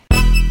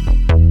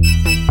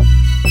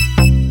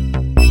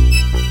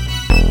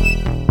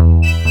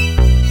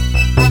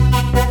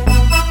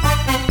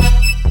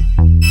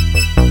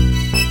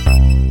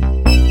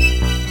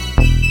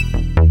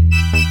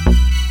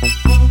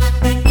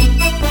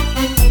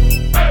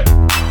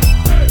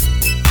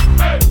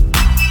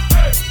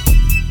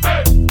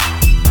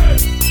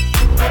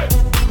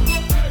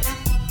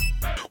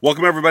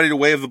Welcome, everybody, to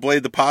Way of the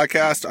Blade, the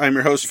podcast. I'm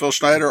your host, Phil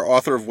Schneider,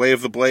 author of Way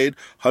of the Blade,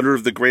 100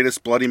 of the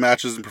greatest bloody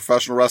matches in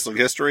professional wrestling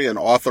history, and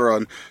author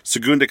on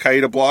Segunda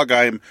Caída blog.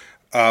 I am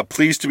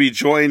pleased to be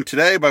joined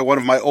today by one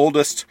of my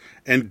oldest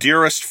and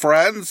dearest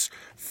friends,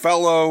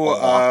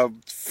 fellow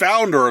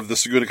founder of the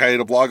Segunda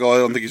Caída blog, although I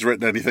don't think he's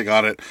written anything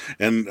on it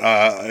in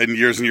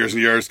years and years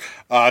and years,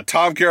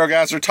 Tom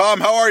Carroll-Gasser.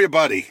 Tom, how are you,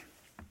 buddy?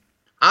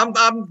 I'm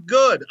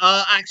good.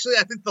 Actually,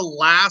 I think the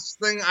last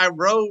thing I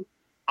wrote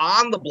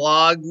on the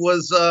blog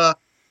was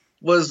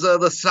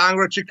the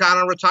Sangre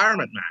Chicana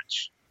retirement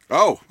match.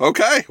 Oh,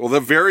 okay. Well, they're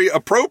very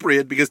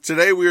appropriate because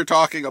today we are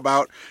talking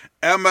about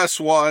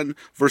MS1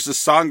 versus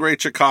Sangre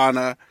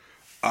Chicana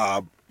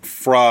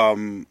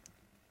from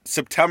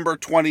September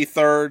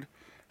 23rd,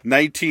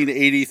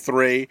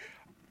 1983,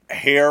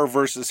 hair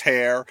versus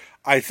hair.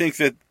 I think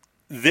that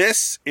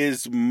this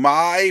is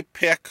my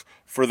pick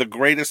for the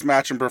greatest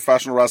match in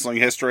professional wrestling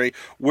history.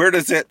 Where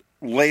does it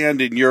land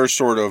in your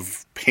sort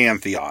of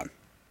pantheon?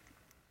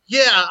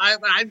 Yeah,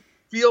 I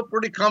feel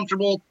pretty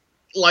comfortable,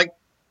 like,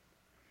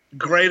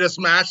 greatest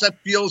match. That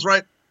feels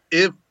right.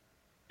 In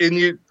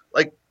the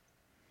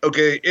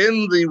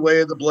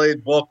Way of the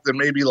Blade book, there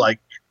may be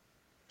like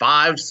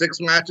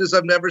 5-6 matches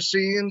I've never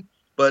seen.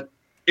 But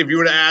if you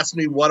were to ask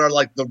me what are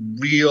like the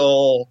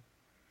real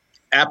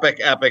epic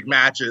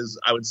matches,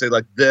 I would say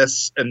like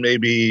this and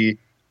maybe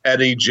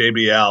Eddie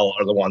JBL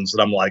are the ones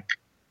that I'm like,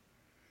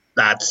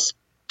 that's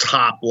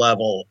top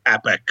level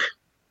epic.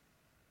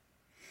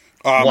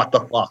 What the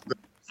fuck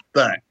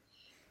thing?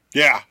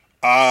 Yeah,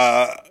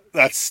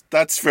 that's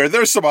fair.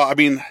 There's some,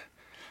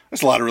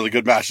 there's a lot of really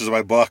good matches in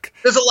my book.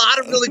 There's a lot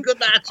of really good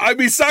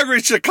matches. Sangre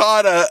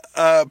Chicana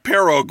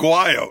Perro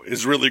Aguayo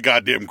is really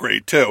goddamn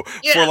great too.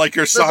 Yeah, for like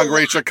your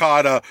Sangre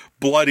Chicana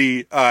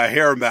bloody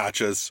hair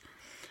matches.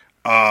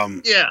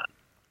 Yeah.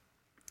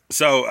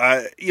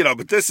 So,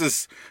 but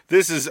this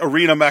is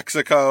Arena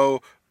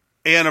Mexico,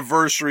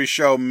 anniversary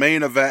show,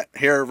 main event,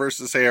 hair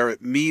versus hair.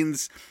 It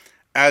means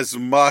as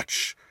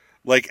much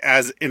like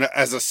as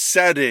a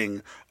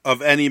setting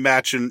of any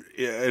match in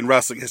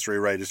wrestling history,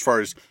 right? As far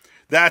as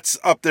that's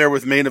up there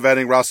with main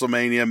eventing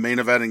WrestleMania, main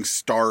eventing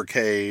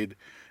Starrcade,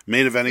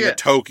 main eventing a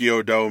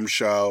Tokyo Dome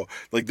show.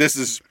 Like this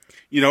is,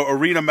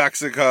 Arena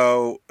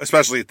Mexico,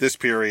 especially at this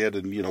period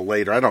and,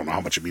 later, I don't know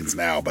how much it means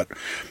now, but,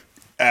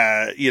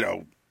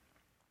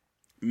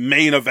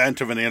 main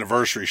event of an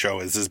anniversary show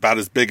is about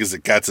as big as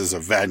it gets as a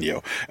venue.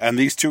 And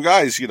these two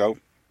guys,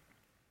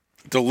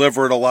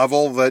 deliver at a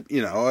level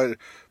that,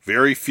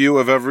 very few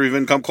have ever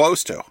even come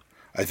close to,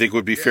 I think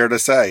would be fair to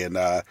say. And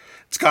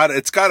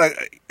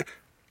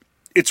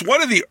it's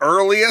one of the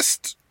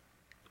earliest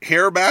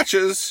hair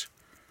matches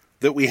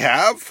that we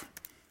have.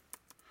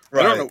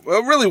 Right. I don't know.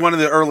 Well, really one of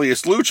the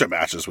earliest lucha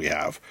matches we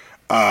have.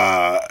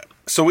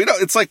 So we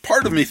don't, it's like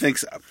part of me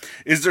thinks,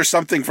 is there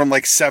something from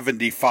like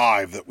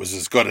 75 that was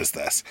as good as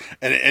this?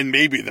 And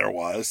maybe there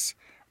was,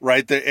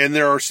 right? And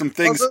there are some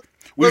things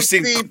we've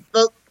seen.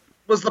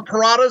 Was the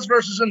Paradas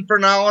versus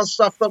Infernales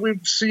stuff that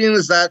we've seen,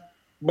 is that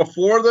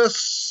before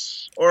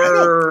this?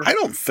 Or I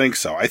don't think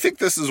so. I think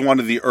this is one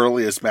of the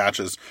earliest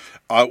matches.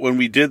 When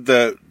we did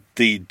the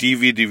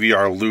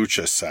DVD-DVR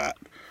Lucha set,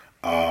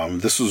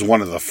 this was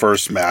one of the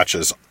first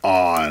matches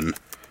on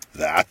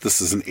that. This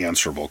is an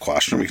answerable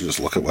question. We can just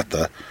look at what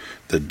the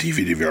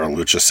DVD-DVR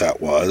Lucha set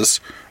was.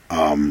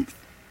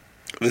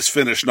 This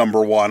finished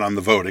number 1 on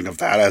the voting of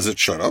that, as it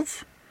should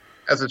have.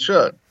 As it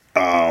should.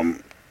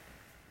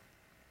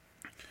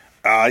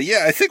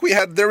 I think we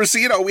had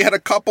a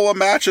couple of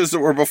matches that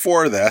were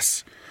before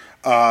this.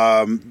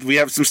 We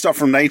have some stuff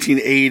from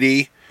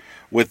 1980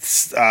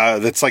 with,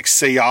 that's like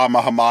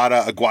Sayama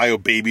Hamada, Aguayo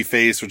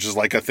Babyface, which is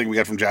like a thing we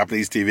got from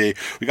Japanese TV.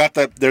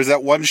 There's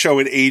that one show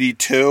in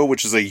 82,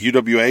 which is a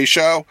UWA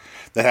show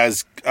that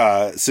has,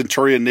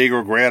 Centurion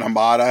Negro Gran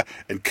Hamada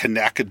and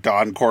Connect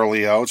Don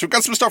Corleone. So we've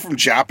got some stuff from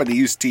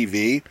Japanese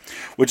TV,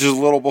 which is a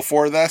little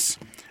before this,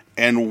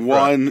 and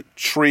one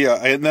trio,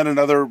 and then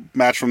another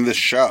match from this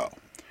show.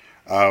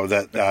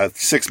 That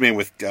 6-man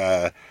with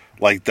the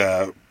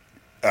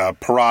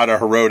Parada,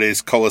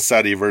 Herodes,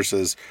 Colasetti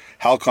versus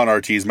Halcon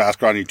Ortiz,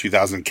 Mascaroni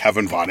 2000,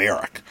 Kevin Von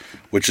Erich,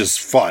 which is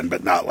fun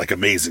but not like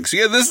amazing. So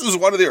yeah, this is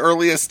one of the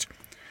earliest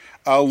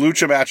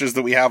lucha matches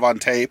that we have on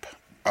tape.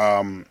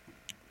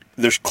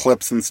 There's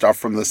clips and stuff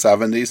from the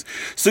 70s,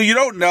 so you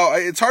don't know.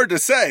 It's hard to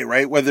say,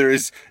 right? Whether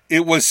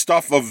it was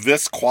stuff of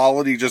this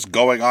quality just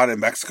going on in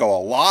Mexico a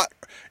lot.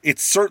 It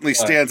certainly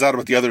stands out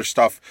with the other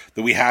stuff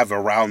that we have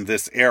around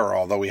this era,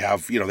 although we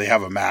have, they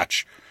have a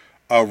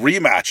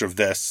rematch of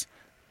this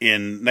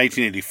in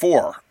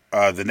 1984,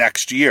 the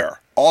next year,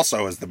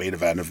 also as the main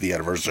event of the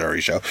anniversary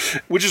show,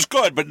 which is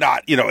good, but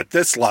not, at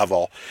this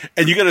level.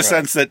 And you get a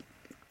sense that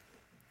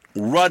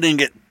running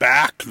it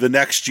back the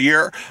next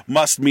year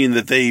must mean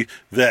that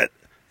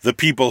the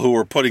people who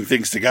were putting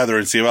things together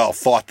in CML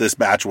thought this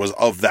match was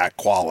of that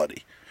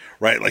quality.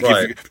 Right? Like,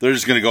 if they're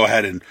just going to go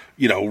ahead and,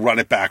 run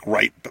it back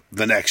right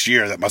the next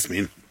year, that must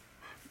mean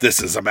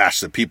this is a match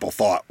that people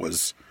thought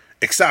was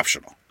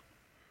exceptional.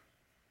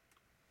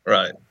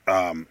 Right.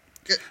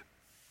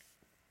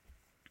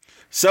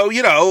 So,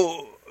 you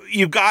know,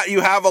 you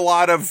have a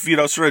lot of, you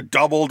know, sort of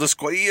double there's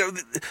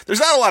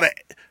not a lot of,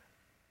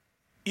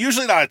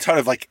 usually not a ton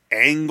of like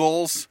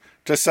angles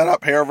to set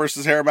up hair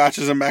versus hair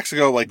matches in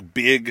Mexico, like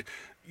big,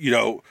 you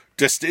know,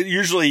 just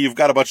usually you've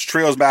got a bunch of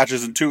trios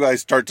matches and two guys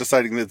start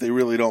deciding that they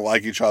really don't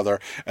like each other,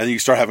 and then you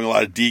start having a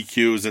lot of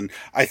DQs, and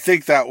I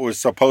think that was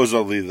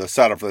supposedly the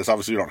setup for this.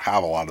 Obviously, we don't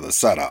have a lot of the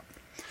setup,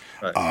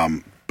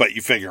 right. But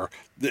you figure,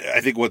 I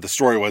think what the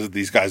story was that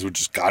these guys would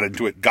just got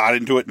into it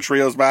in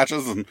trios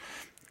matches and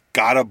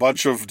got a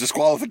bunch of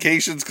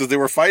disqualifications because they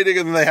were fighting,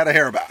 and then they had a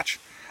hair match,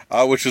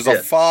 which is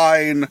a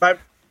fine.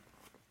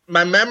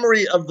 My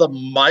memory of the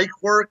mic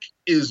work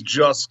is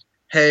just,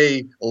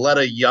 hey, let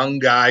a young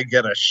guy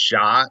get a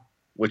shot,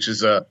 which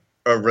is a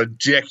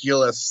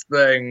ridiculous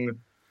thing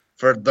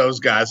for those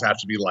guys have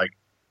to be like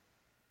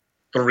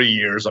 3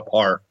 years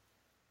apart.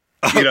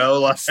 You know,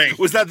 like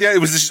was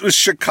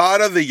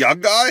Shikata the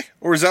young guy,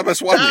 or was MS1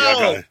 the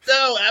young guy?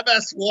 No,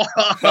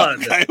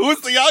 MS1. Okay,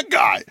 who's the young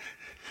guy?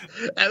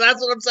 And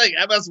that's what I'm saying.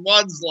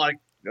 MS1's like,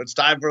 it's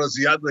time for us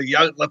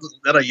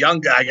let a young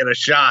guy get a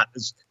shot.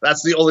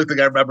 That's the only thing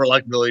I remember,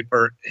 like, really,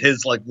 for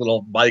his like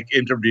little mic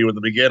interview in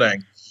the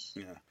beginning.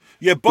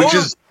 Yeah, which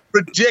is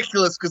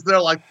ridiculous because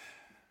they're like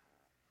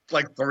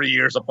 3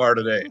 years apart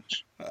in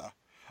age.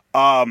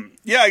 I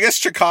guess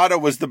Chikata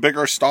was the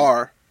bigger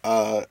star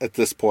at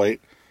this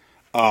point.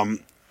 The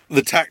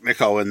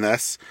Technico in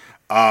this.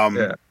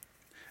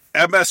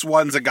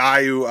 MS1's a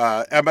guy who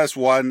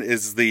MS1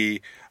 is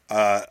the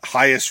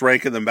highest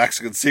rank in the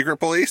Mexican secret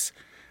police.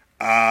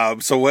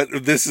 So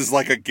what this is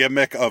like a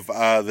gimmick of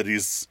that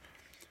he's.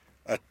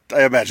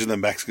 I imagine the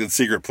Mexican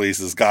secret police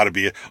has got to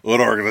be an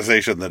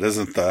organization that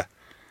isn't the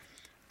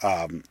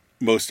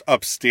most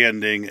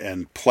upstanding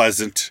and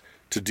pleasant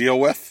to deal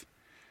with.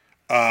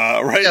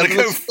 Right?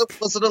 Yeah,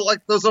 wasn't it like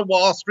there's a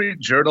Wall Street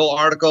Journal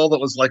article that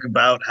was like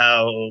about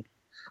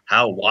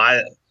why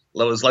it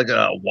was like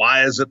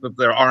why is it that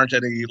there aren't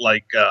any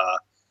like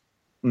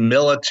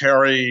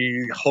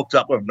military hooked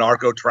up with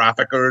narco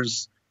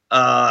traffickers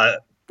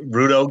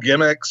Rudo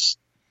gimmicks,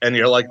 and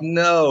you're like,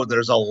 no,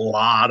 there's a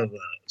lot of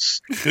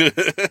those.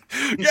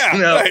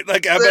 Right,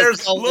 like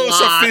there's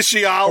Los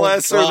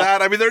Oficiales or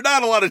that. I mean, there are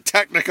not a lot of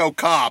Technico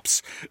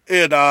cops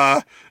in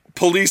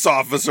police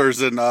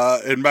officers in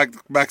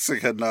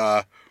Mexican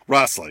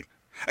wrestling.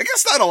 I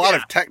guess not a lot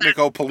of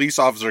Technico police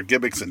officer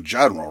gimmicks in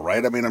general,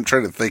 right? I mean, I'm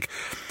trying to think.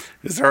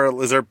 Is there?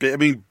 I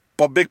mean,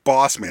 Big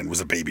Boss Man was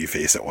a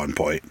babyface at one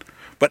point,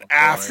 but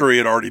after he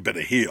had already been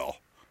a heel.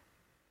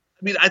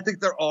 I mean, I think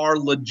there are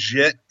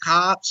legit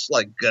cops,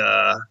 like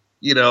they're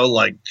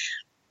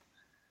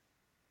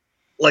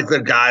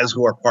guys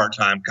who are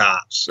part-time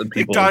cops and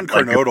people. Don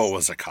Cornado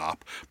was a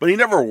cop, but he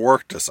never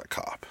worked as a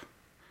cop.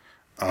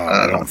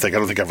 I don't think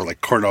ever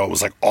like Cornado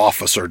was like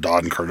Officer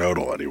Don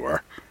Cornado anyweur.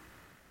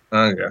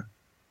 Okay.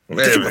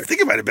 I think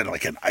it might have been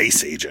like an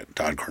ICE agent,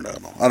 Don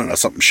Cornado. I don't know,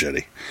 something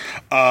shitty.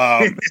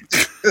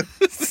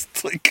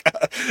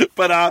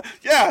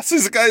 So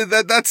he's a guy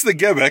that's the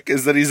gimmick,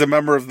 is that he's a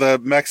member of the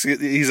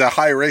Mexican. He's a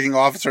high-ranking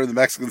officer in the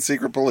Mexican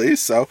secret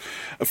police. So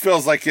it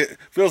feels like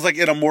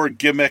in a more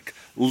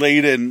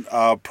gimmick-laden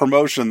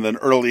promotion than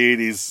early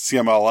 '80s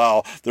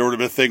CMLL, there would have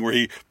been a thing where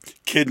he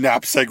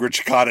kidnaps Segura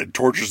Chicana and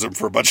tortures him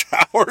for a bunch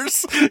of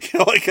hours.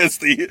 Like as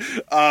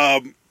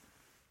the.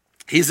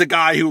 He's a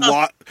guy who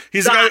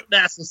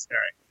necessary.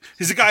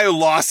 He's a guy who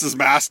lost his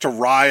mask to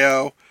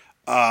Ryo,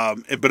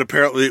 but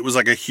apparently it was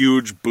like a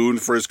huge boon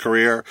for his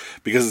career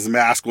because his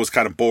mask was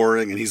kind of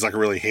boring, and he's like a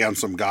really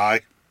handsome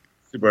guy.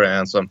 Super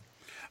handsome.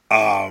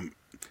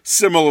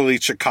 Similarly,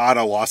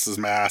 Chikata lost his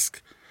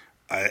mask,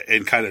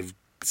 and kind of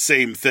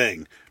same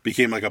thing,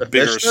 became like a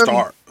bigger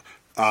star.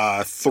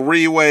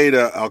 Three-way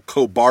to El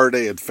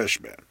Cobarde and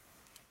Fishman.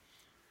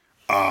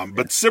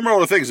 But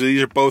similar things.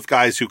 These are both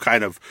guys who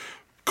kind of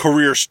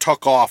careers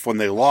took off when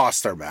they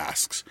lost their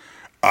masks,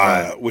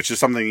 which is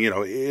something,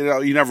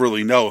 you never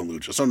really know in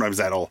lucha. Sometimes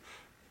that'll,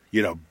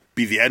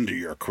 be the end of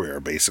your career,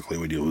 basically,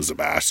 when you lose a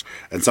mask.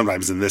 And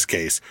sometimes in this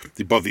case,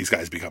 both these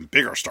guys become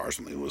bigger stars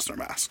when they lose their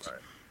masks.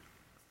 Right.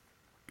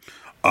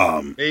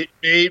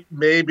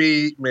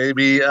 Maybe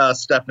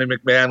Stephanie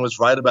McMahon was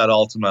right about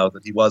Ultimo,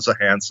 that he was a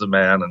handsome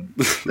man, and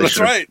that's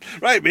right.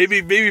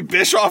 Maybe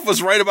Bischoff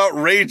was right about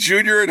Ray Jr.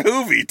 and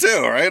Hoovy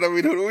too, right? I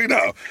mean, who do we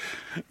know?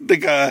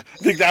 Think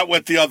that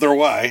went the other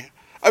way.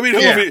 I mean,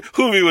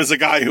 Hoovy was a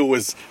guy who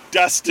was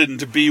destined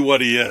to be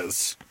what he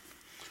is.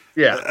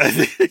 Yeah, I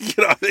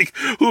think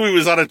Hoovy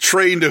was on a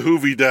train to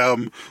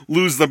Hoovydom,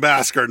 lose the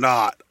mask or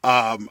not.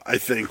 I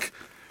think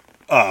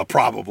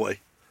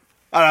probably.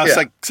 I don't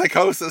know,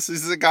 Psychosis.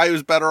 Is he a guy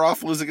who's better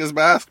off losing his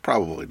mask?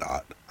 Probably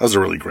not. That was a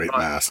really great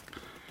mask.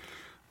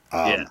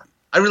 I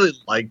really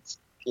liked,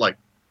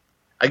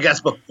 I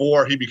guess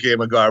before he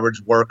became a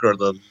garbage worker,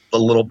 the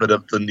little bit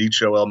of the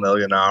Nicho El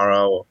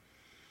Millonaro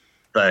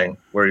thing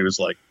where he was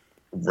like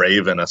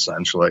Raven,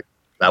 essentially.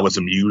 That was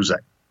amusing.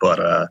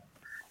 But,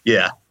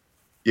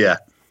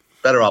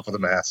 better off with a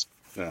mask.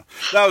 Yeah,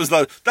 that was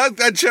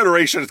that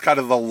generation is kind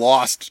of the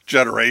lost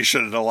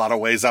generation in a lot of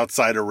ways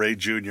outside of Ray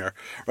Jr.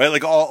 Right,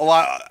 like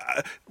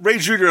Ray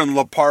Jr. and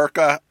La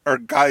Parca are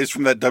guys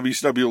from that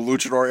WCW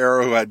Luchador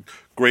era who had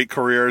great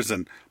careers,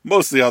 and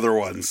most of the other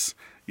ones,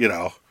 you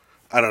know,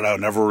 I don't know,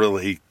 never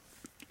really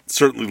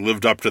certainly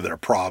lived up to their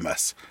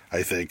promise.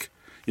 I think.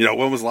 You know,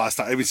 when was the last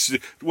time? I mean,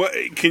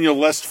 can you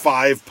list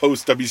 5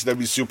 post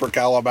WCW Super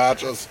Cala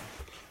matches?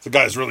 The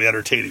guy's really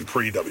entertaining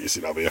pre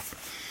WCW.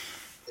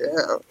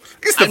 Yeah,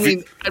 I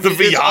mean, the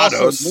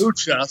Villanos.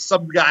 Lucha.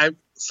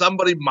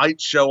 Somebody might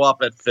show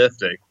up at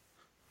 50.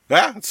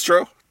 Yeah, it's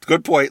true.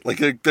 Good point. Like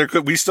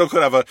we still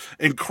could have an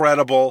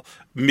incredible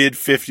mid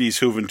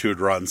 50s Juventud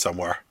run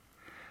somewhere.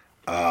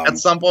 At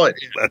some point,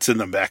 that's in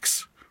the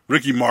mix.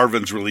 Ricky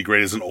Marvin's really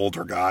great as an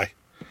older guy.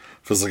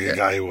 Feels like a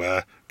guy who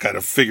kind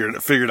of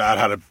figured out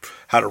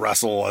how to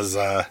wrestle as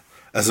a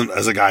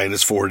guy in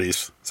his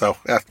 40s. So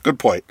yeah, good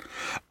point.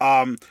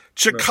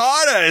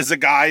 Chicana is a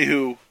guy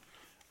who,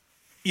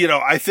 you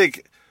know, I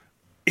think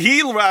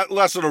he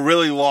lasted a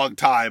really long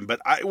time. But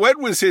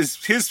when was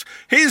his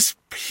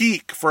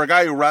peak for a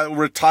guy who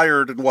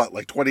retired in what,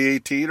 like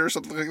 2018 or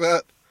something like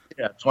that?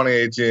 Yeah,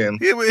 2018.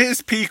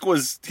 His peak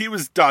was, he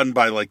was done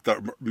by like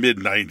the mid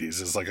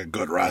 90s as like a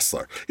good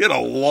wrestler. He had a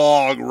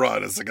long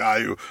run as a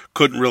guy who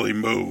couldn't really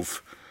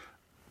move.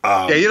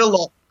 He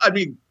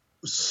had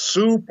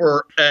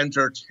super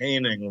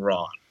entertaining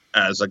run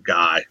as a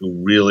guy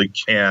who really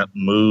can't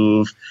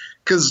move.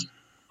 Because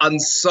on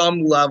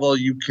some level,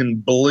 you can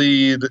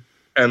bleed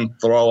and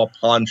throw a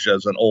punch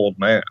as an old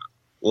man.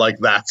 Like,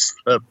 that's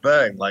the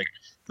thing. Like,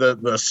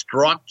 the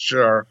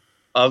structure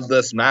of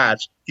this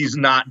match, he's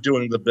not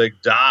doing the big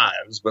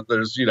dives, but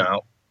there's, you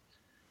know,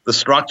 the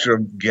structure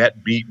of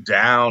get beat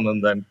down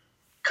and then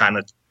kind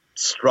of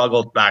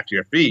struggle back to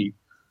your feet,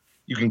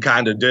 you can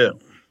kind of do.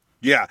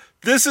 Yeah.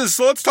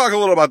 So let's talk a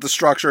little about the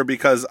structure,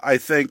 because I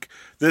think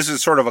this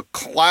is sort of a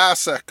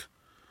classic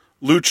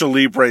Lucha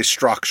Libre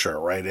structure,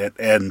 right?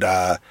 And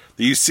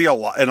you see a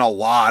lot,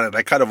 and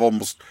I kind of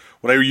almost,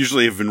 what I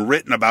usually have been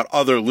written about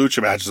other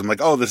Lucha matches, I'm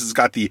like, oh, this has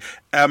got the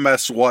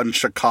MS1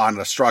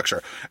 Chicana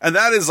structure. And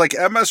that is like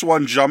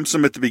MS1 jumps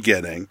him at the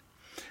beginning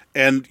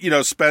and, you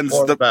know, spends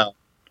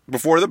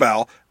before the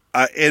bell,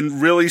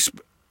 and really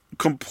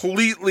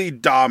completely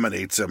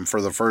dominates him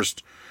for the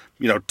first,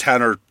 you know,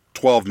 10 or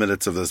 12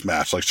 minutes of this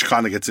match. Like,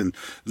 Chicana gets in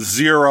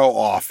zero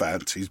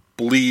offense. He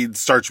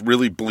starts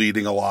really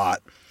bleeding a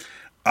lot.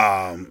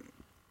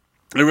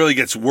 It really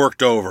gets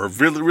worked over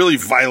really, really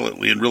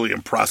violently and really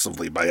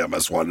impressively by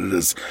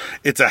MS1.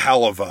 It's a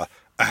hell of a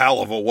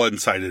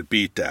one-sided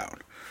beatdown.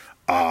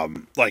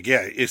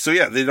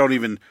 They don't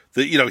even,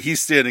 you know, he's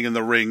standing in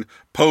the ring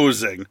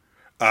posing,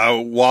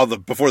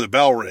 before the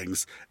bell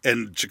rings,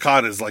 and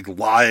Chicana is like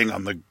lying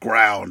on the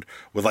ground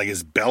with like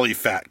his belly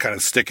fat kind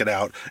of sticking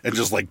out and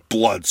just like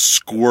blood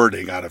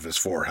squirting out of his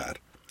forehead.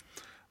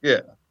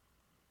 Yeah.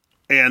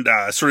 And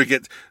sort of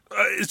get,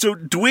 so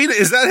Dwayne,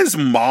 is that his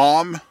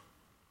mom?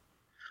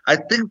 I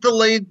think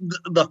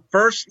the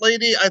first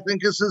lady, I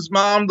think, is his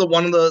mom, the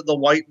one in the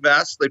white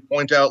vest. They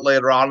point out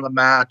later on in the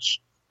match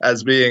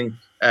as being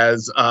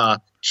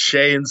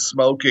Shane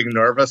smoking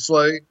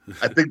nervously.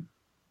 I think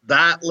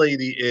that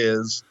lady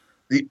is.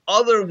 The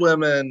other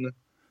women,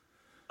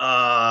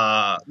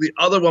 not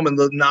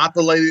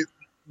the lady,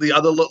 the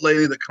other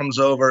lady that comes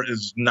over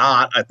is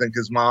not, I think,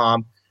 his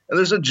mom. And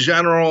there's a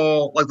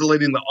general, like the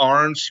lady in the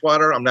orange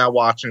sweater. I'm now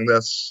watching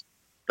this.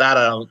 That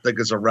I don't think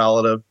is a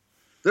relative.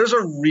 There's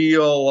a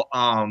real,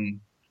 how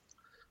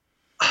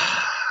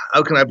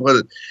can I put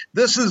it?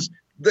 This is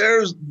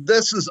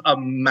a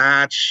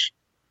match,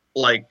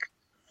 like,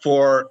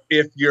 for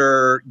if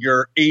your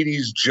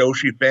 80s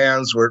Joshi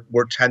fans were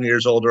 10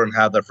 years older and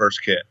had their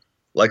first kid.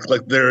 Like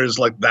there is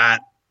like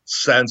that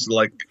sense,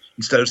 like,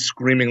 instead of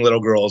screaming little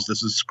girls,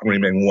 this is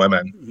screaming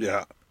women.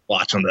 Yeah.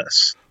 Watching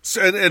this.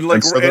 So,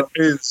 and so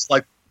it's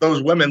like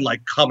those women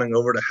like coming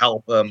over to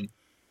help them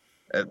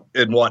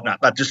and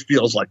whatnot. That just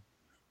feels like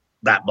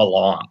that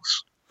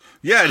belongs.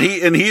 Yeah,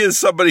 and he is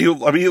somebody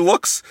who, I mean, he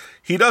looks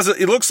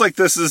like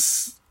this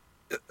is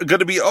going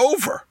to be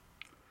over.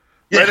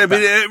 Right? Yeah. I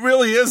mean, it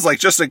really is like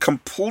just a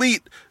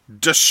complete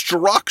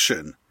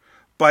destruction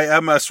by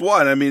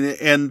MS1. I mean,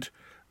 and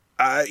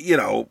you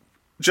know,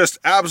 just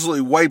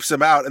absolutely wipes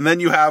him out. And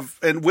then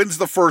and wins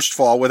the first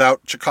fall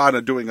without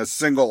Chicana doing a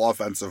single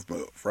offensive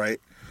move, right?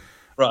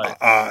 Right.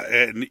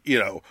 And you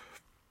know,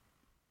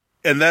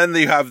 and then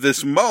you have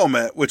this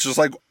moment, which is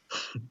like,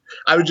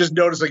 I was just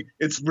noticing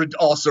it's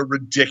also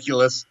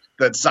ridiculous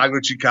that Sangre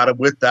Chicana,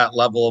 with that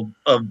level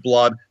of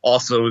blood,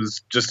 also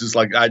is just as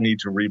like, I need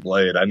to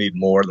reblade. I need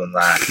more than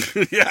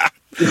that. Yeah.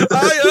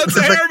 It's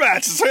a hair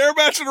match. It's a hair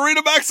match in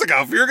Arena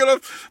Mexico. If you're going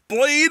to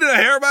bleed in a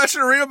hair match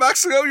in Arena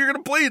Mexico, you're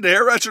going to bleed in a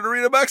hair match in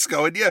Arena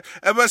Mexico. And yeah,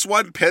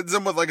 MS1 pins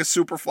him with like a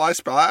super fly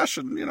splash.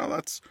 And, you know,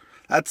 that's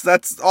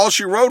That's all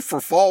she wrote for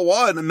fall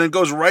 1, and then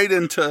goes right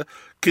into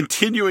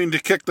continuing to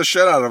kick the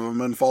shit out of him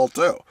in fall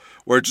 2.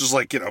 Where it's just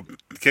like,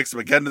 kicks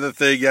him again to the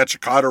thing. Yeah,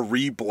 Chikara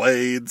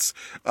re-blades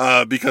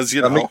because,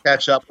 Let me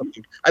catch up.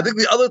 I think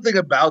the other thing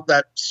about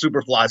that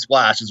Superfly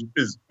Splash is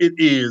it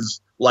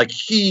is like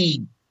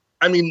MS1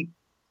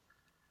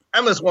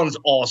 is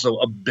also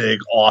a big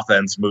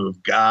offense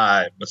move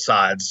guy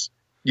besides,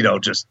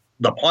 just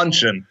the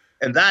punching.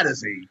 And that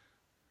is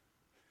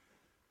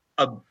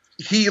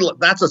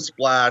that's a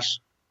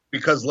splash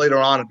because later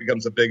on it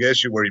becomes a big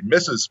issue where he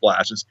misses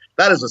splashes.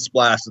 That is a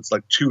splash that's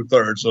like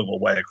 2/3 of a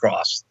way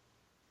across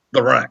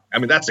the ring. I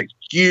mean, that's a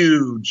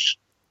huge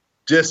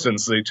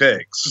distance that he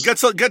takes.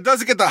 Doesn't get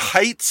the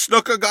height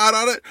Snuka got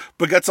on it,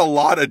 but gets a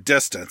lot of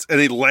distance, and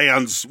he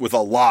lands with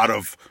a lot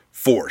of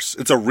force.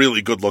 It's a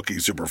really good looking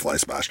Superfly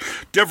Smash.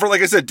 Different,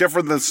 like I said,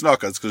 different than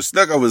Snuka's, because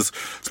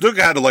Snuka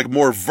had like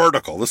more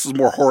vertical. This is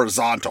more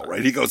horizontal,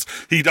 right?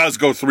 He does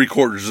go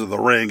 3/4 of the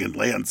ring and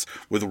lands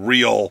with a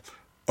real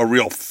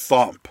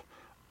thump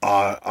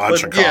on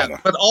Chikara. Yeah,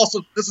 but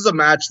also this is a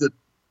match that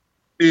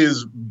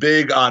is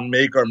big on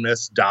make or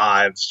miss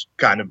dives,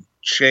 kind of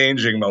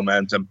changing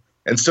momentum.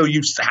 And so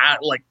you've had,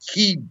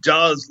 he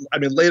does,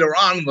 later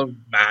on in the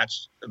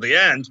match, at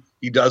the end,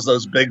 he does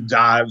those big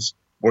dives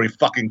where he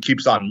fucking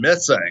keeps on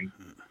missing.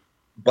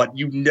 But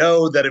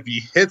that if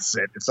he hits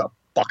it, it's a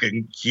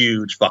fucking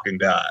huge fucking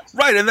dive.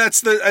 Right, and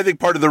that's I think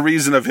part of the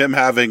reason of him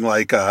having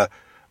why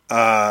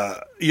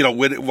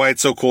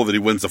it's so cool that he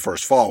wins the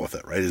first fall with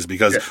it, right? Is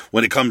because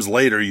when it comes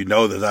later,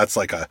 that's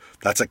a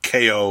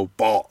KO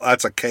ball,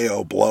 that's a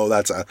KO blow,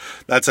 that's a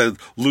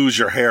lose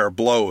your hair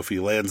blow if he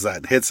lands that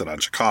and hits it on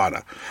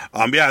Chikara.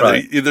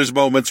 Right. There's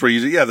moments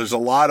where there's a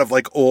lot of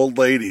old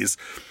ladies,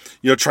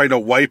 trying to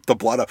wipe the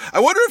blood off. I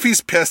wonder if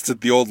he's pissed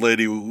at the old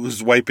lady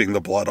who's wiping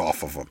the blood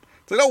off of him.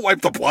 They don't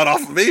wipe the blood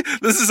off of me.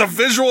 This is a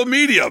visual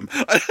medium.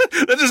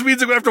 That just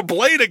means I'm going to have to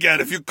blade again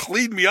if you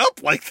clean me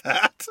up like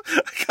that.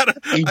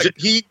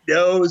 He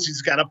knows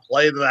he's got to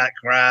play to that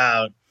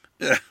crowd.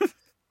 Yeah.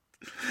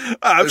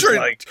 I'm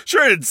sure he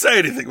didn't say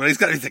anything, but he's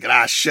got to be thinking,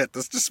 shit,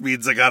 this just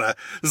means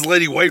this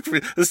lady wiped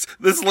me.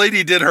 This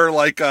lady did her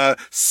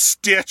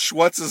Stitch,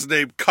 what's his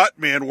name, cut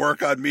man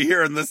work on me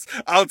here in this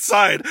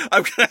outside.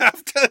 I'm going to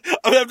have to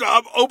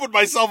open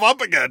myself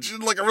up again. She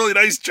did a really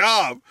nice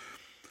job.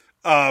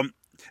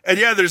 And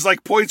there's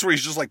points where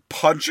he's just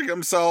punching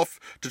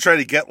himself to try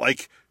to get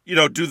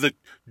do the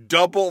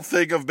double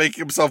thing of making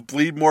himself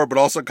bleed more, but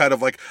also kind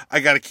of I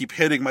got to keep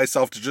hitting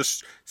myself to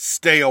just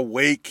stay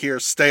awake here,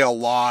 stay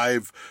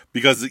alive,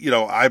 because,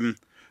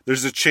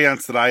 there's a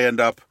chance that I end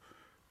up,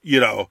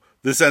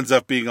 this ends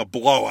up being a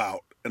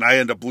blowout and I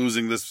end up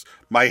losing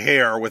my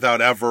hair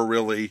without ever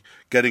really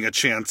getting a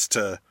chance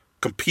to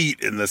compete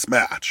in this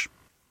match.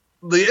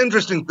 The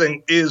interesting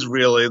thing is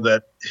really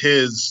that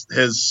his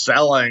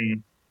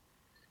selling,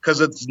 because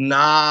it's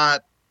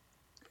not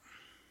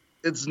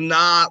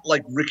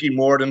like Ricky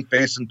Morton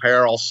facing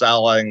peril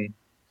selling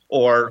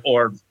or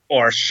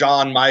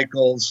Shawn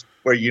Michaels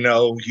where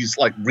he's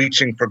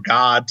reaching for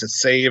God to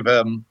save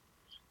him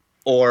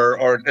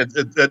or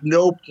at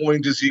no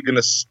point is he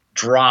going to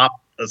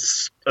drop a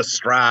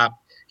strap.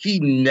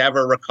 He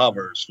never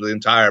recovers for the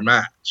entire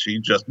match.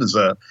 He's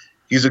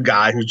a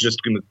guy who's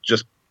just going to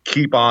just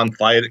keep on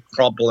fighting,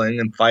 crumpling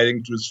and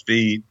fighting to his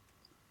feet.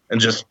 And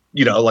just,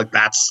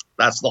 that's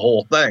the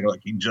whole thing.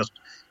 He just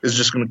is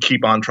just going to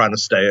keep on trying to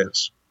stay in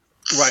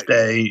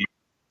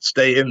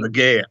the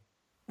game.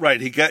 Right.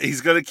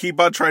 He's going to keep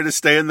on trying to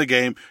stay in the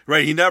game.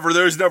 Right.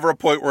 There's never a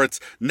point where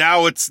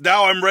now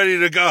I'm ready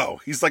to go.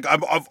 He's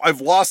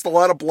I've lost a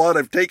lot of blood.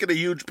 I've taken a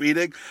huge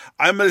beating.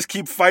 I'm going to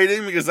keep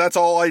fighting because that's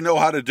all I know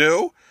how to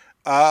do.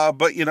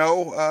 But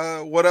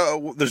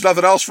there's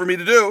nothing else for me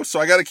to do. So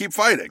I got to keep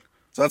fighting.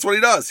 So that's what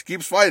he does. He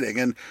keeps fighting,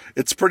 and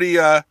it's pretty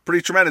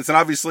tremendous. And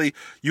obviously,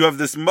 you have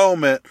this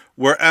moment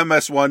where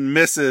MS1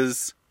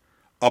 misses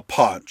a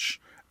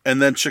punch,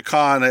 and then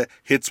Chikara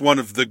hits one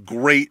of the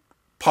great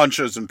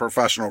punches in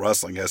professional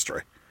wrestling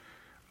history.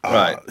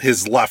 Right.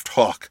 His left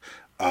hook,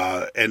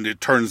 and it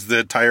turns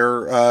the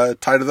entire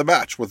tide of the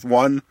match with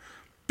one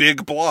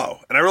big blow.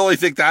 And I really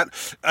think that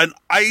an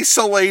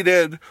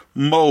isolated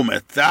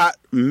moment, that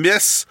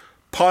miss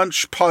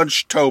punch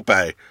tope,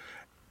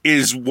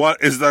 is one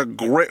of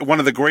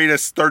the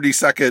greatest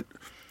 30-second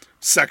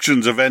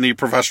sections of any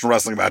professional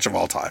wrestling match of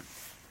all time.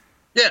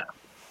 Yeah.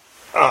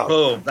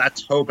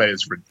 That tope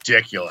is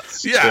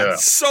ridiculous. Yeah,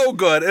 it's so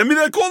good.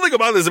 The cool thing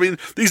about this,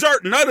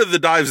 none of the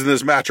dives in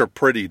this match are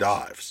pretty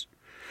dives.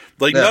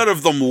 None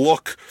of them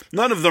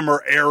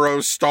are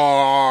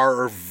Aerostar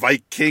or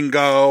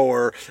Vikingo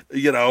or,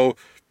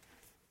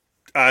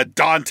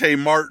 Dante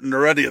Martin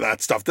or any of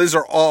that stuff. These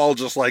are all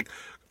just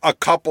a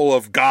couple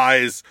of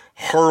guys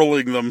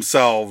hurling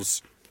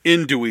themselves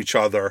into each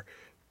other,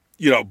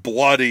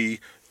 bloody,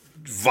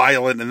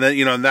 violent. And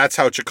then, and that's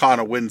how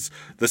Chikara wins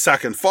the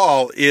second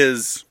fall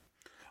is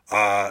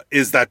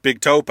that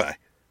big tope.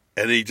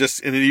 And it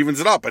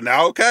evens it up. And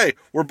now, okay,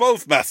 we're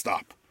both messed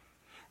up.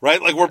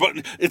 right? Like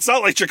it's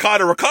not like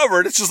Chikana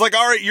recovered. It's just like,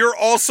 all right, you're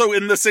also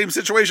in the same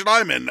situation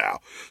I'm in now.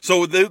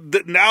 So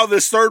now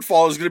this third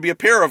fall is going to be a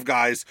pair of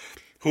guys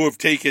who have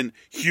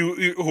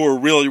who are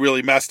really,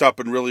 really messed up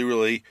and really,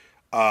 really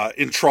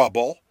in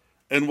trouble.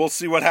 And we'll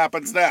see what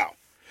happens now.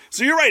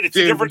 So you're right. It's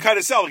a different kind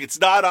of selling. It's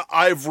not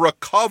I've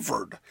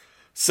recovered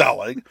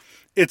selling.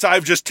 It's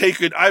I've just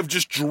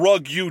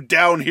drug you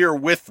down here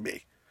with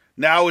me.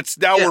 Now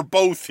we're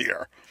both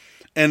here.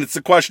 And it's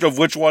a question of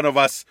which one of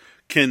us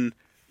can,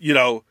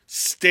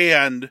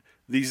 stand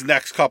these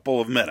next couple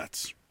of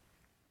minutes.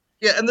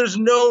 Yeah, and there's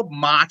no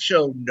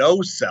macho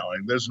no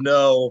selling. There's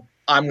no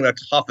I'm going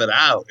to tough it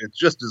out. It's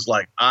just as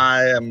like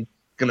I am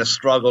going to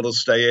struggle to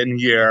stay in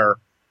here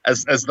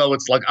as though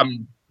it's like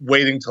I'm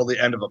waiting till the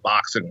end of a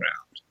boxing round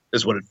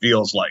is what it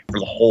feels like for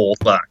the whole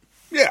thing.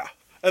 Yeah.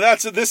 And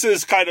this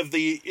is kind of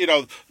the,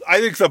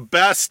 I think the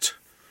best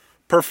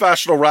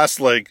professional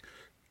wrestling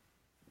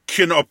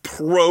can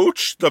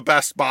approach the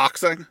best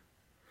boxing.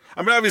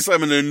 I mean, obviously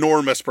I'm an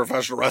enormous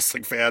professional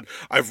wrestling fan.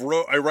 I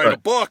write a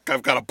book,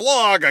 I've got a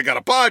blog, I got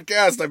a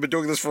podcast, I've been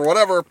doing this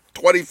for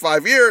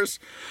 25 years.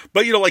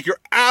 But like your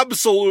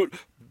absolute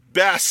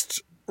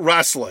best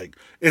wrestling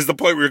is the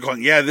point where you're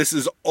going, yeah, this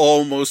is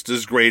almost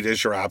as great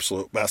as your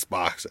absolute best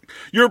boxing.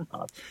 Your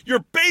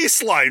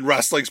baseline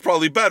wrestling is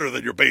probably better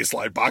than your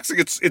baseline boxing.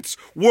 It's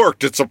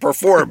worked. It's a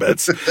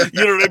performance.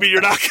 You know what I mean? You're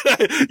not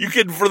gonna, you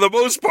can, for the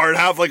most part,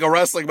 have like a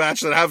wrestling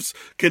match that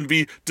can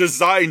be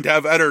designed to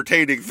have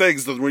entertaining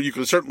things, where you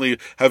can certainly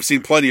have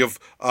seen plenty of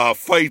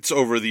fights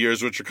over the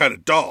years, which are kind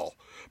of dull.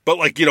 But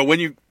like,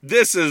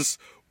 this is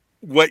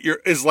what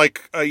is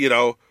like,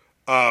 Castillo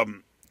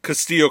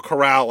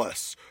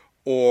Corrales,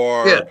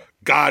 or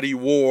Gotti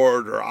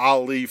Ward, or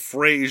Ali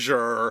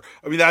Frazier.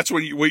 I mean, that's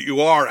what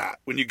you are at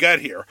when you get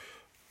here.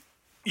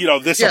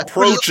 This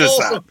approaches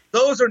that.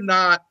 Those are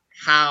not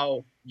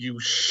how you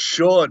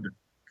should.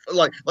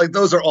 Like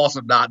those are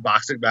also not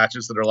boxing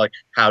matches that are like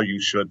how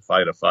you should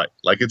fight a fight.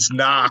 Like it's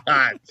not,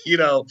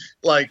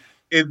 like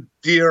in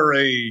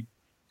theory,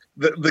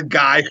 the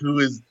guy who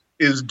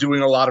is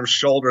doing a lot of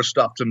shoulder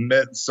stuff to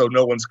mitts so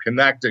no one's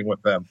connecting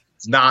with them.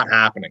 It's not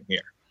happening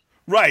here.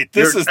 Right.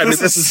 This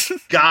is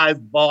guys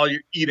ball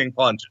you're eating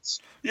punches.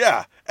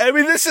 Yeah. I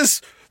mean, this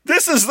is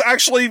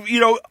actually,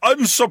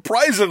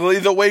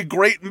 unsurprisingly the way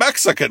great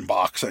Mexican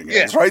boxing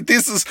is, right?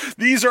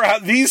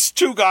 These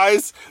two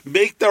guys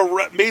made their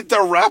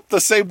rep the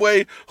same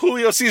way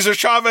Julio Cesar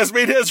Chavez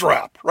made his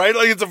rep, right?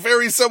 Like it's a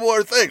very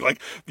similar thing. Like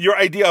your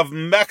idea of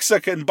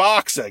Mexican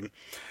boxing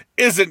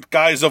isn't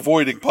guys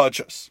avoiding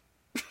punches.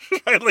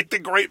 Right? Like the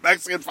great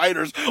Mexican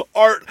fighters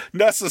aren't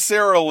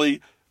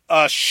necessarily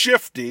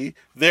shifty.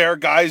 They're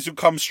guys who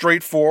come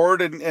straight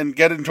forward and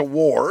get into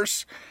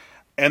wars.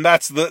 And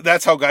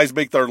that's how guys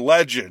make their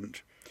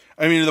legend.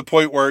 I mean, to the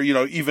point where,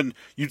 even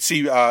you'd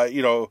see,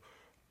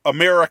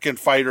 American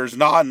fighters,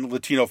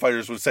 non-Latino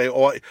fighters would say,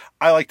 oh,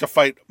 I like to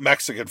fight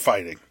Mexican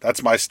fighting.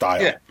 That's my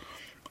style. Yeah.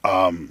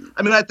 I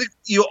mean, I think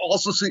you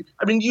also see,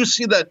 you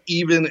see that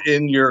even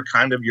in your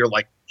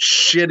like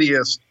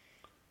shittiest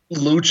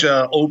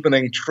lucha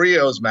opening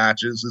trios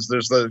matches is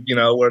there's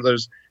where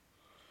there's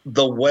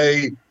the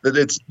way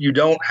that you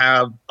don't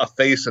have a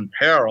face in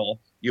peril.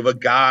 You have a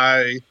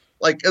guy,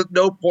 like at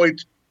no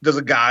point does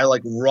a guy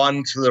like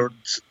run to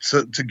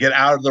get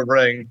out of the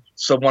ring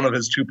so one of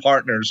his two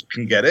partners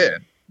can get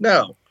in.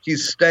 No,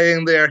 he's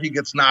staying there. He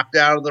gets knocked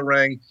out of the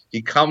ring.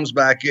 He comes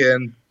back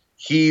in.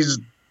 He's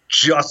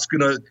just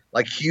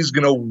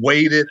gonna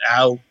wait it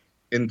out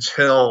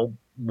until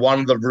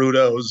one of the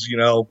Rudos,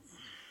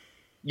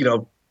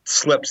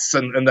 slips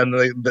and then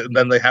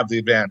they have the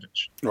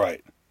advantage.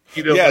 Right.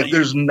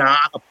 There's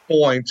not a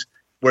point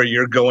where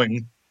you're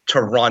going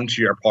to run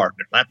to your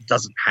partner. That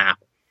doesn't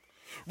happen.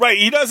 Right.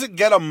 He doesn't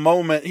get a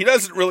moment. He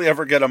doesn't really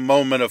ever get a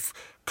moment of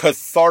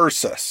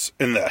catharsis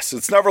in this.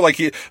 It's never like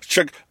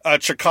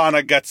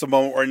Chicana gets a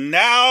moment where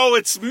now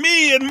it's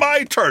me and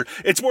my turn.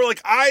 It's more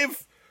like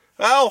I've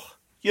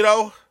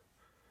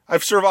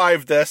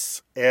survived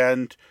this,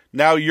 and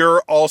now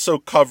you're also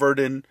covered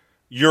in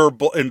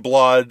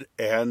blood,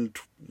 and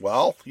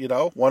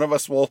one of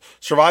us will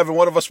survive and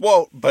one of us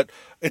won't. But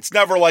it's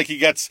never like he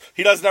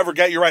doesn't ever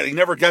get, you're right, he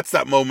never gets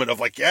that moment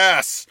of like,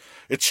 yes,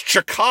 it's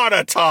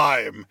Chicana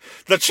time.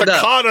 The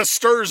Chicana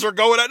stirs are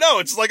going out. No,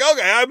 it's like,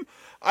 okay,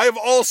 I'm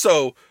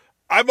also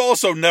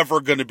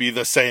never going to be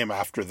the same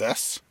after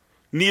this.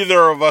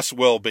 Neither of us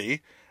will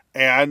be.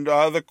 And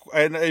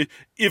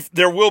if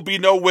there will be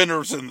no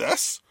winners in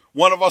this,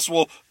 one of us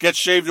will get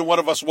shaved and one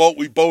of us won't.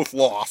 We both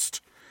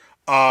lost.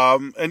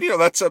 And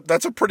that's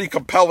a pretty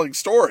compelling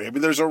story. I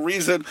mean, there's a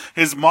reason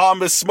his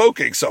mom is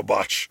smoking so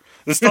much.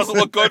 This doesn't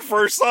look good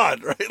for her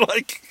son, right?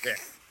 Like,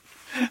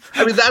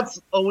 I mean,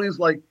 that's always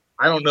like,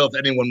 I don't know if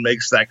anyone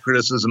makes that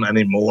criticism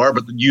anymore,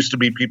 but it used to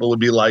be people would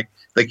be like,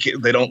 they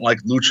don't like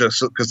lucha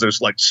because there's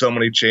like so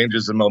many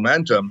changes in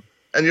momentum.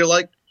 And you're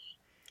like,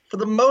 for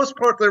the most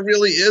part, there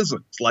really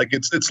isn't.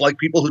 It's like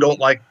people who don't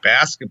like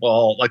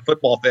basketball, like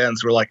football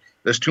fans who are like,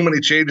 there's too many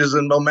changes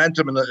in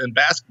momentum in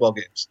basketball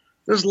games.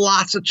 There's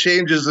lots of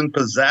changes in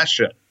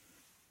possession.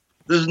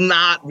 there's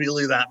not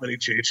really that many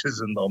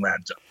changes in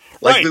momentum.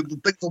 Like the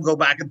things will go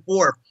back and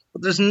forth,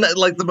 but there's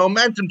like the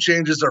momentum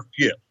changes are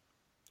few.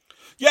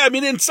 Yeah, I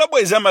mean, in some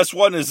ways,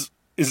 MS1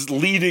 is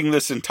leading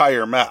this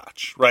entire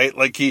match, right?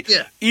 Like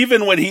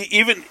even when he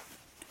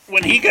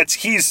gets,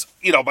 he's,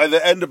 you know, by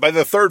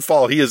the third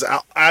fall, he is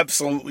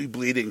absolutely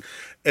bleeding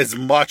as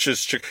much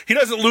as he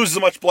doesn't lose as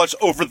much blood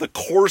over the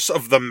course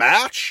of the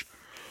match,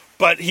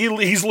 but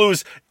he's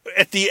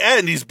at the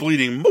end. He's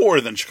bleeding more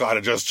than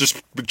Chikara just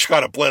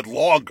Chikara bled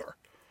longer.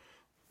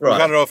 Right. I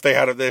don't know if they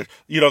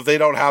if they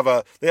don't have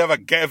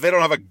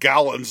a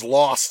gallons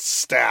lost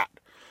stat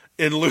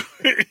in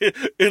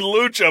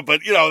Lucha,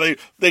 but you know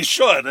they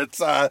should.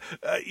 It's I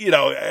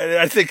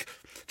think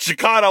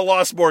Chikara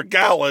lost more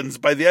gallons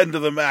by the end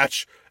of the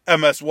match.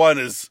 MS1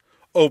 has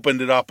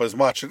opened it up as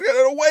much in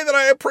a way that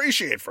I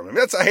appreciate from him.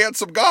 That's a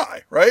handsome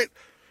guy, right?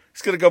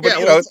 He's gonna go, but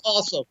it's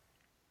also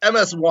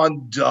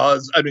MS1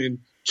 does. I mean,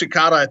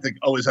 Chikara I think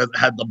always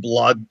had the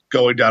blood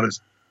going down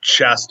his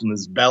chest and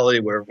his belly,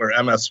 where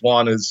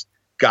MS1 is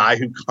guy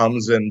who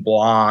comes in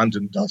blonde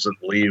and doesn't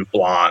leave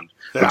blonde,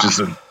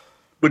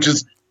 which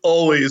is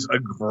always a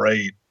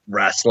great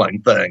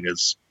wrestling thing,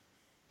 is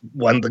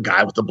when the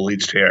guy with the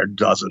bleached hair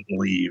doesn't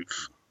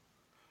leave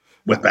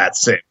with that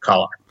same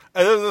color.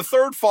 And then the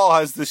third fall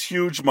has this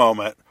huge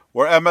moment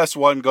where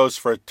MS1 goes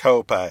for a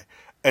tope,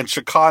 and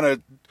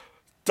Chikara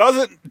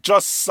doesn't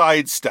just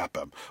sidestep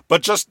him,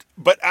 but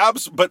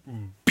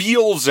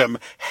beels him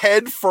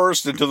head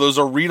first into those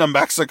Arena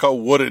Mexico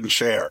wooden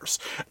chairs.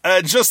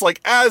 And just like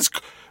as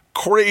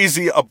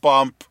crazy a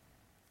bump.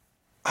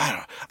 I don't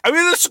know. I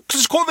mean,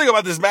 this cool thing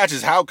about this match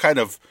is how kind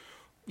of,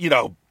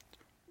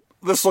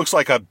 this looks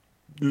like a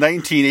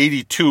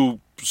 1982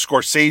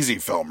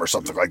 Scorsese film or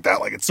something like that.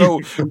 Like, it's so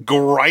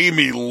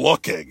grimy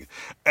looking.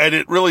 And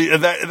it really,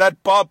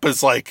 that bump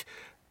is like,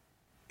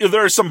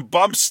 there are some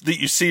bumps that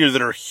you see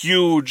that are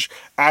huge,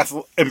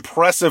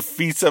 impressive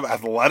feats of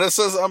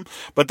athleticism,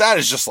 but that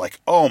is just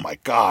like, oh my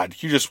God,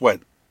 he just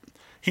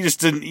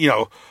didn't,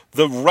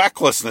 the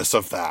recklessness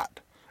of that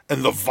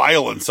and the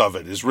violence of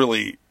it is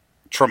really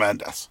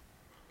tremendous.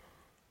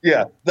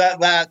 Yeah,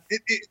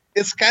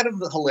 it's kind of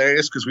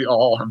hilarious because we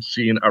all have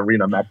seen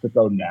Arena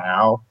Mexico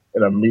now,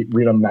 and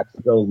Arena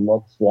Mexico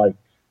looks like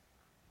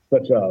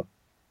such a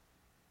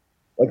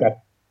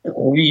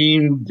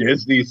clean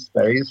Disney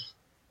space,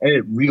 and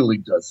it really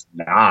does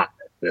not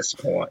at this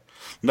point.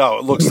 No,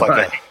 it looks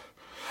like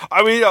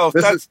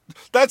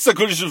that's the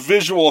good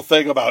visual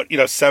thing about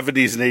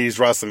 70s and 80s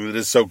wrestling that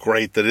is so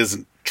great that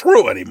isn't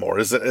true anymore.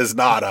 Is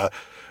not a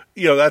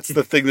that's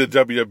the thing that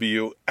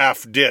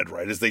WWF did,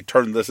 right? Is they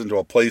turned this into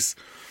a place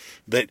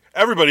that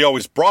everybody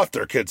always brought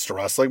their kids to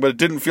wrestling, but it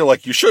didn't feel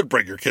like you should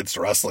bring your kids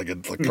to wrestling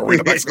in like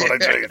Arena Mexico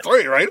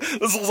 1983, right?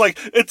 This is like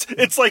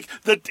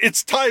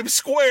it's Times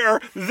Square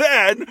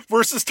then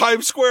versus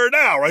Times Square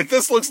now, right?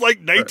 This looks like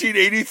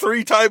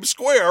 1983 Times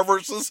Square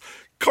versus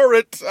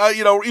current,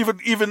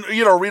 even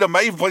Arena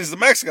places in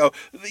Mexico.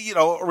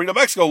 Arena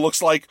Mexico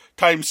looks like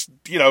Times,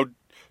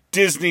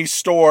 Disney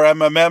store,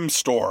 MMM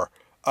store.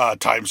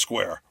 Times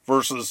Square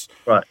versus,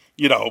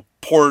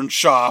 porn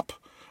shop,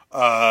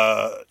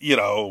 falafel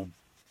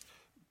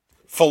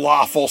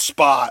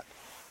spot,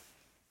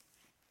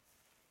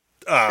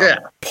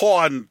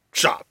 pawn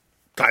shop,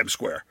 Times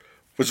Square,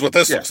 which is what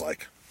this looks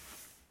like.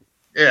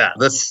 Yeah,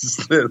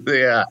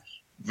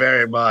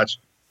 very much.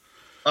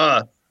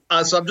 So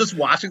I'm just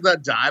watching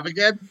that dive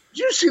again. Did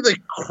you see the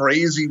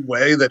crazy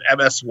way that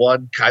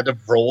MS1 kind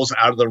of rolls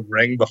out of the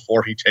ring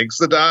before he takes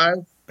the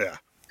dive? Yeah.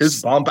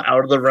 His bump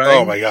out of the ring.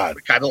 Oh my God.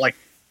 Kind of like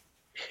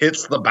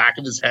hits the back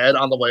of his head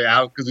on the way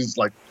out because he's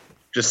like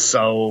just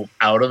so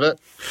out of it.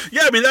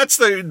 Yeah, I mean, that's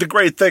the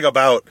great thing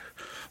about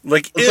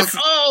if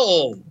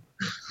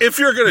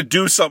you're going to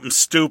do something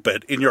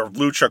stupid in your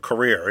lucha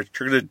career,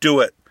 you're going to do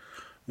it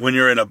when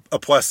you're in a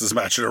Puestas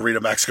match at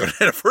Arena Mexico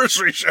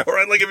anniversary show,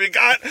 right? Like if you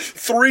got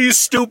 3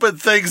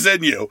 stupid things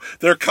in you,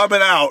 they're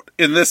coming out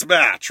in this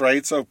match,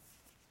 right? So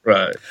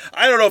right.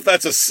 I don't know if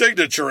that's a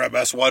signature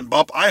MS1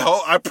 bump.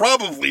 I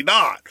probably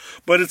not.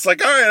 But it's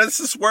like, all right, this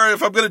is where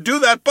if I'm going to do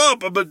that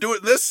bump, I'm going to do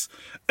it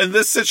in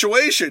this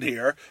situation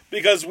here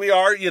because we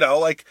are,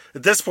 at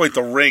this point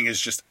the ring is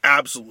just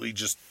absolutely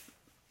just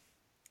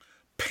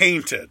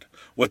painted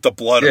with the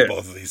blood of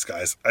both of these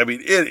guys. I mean,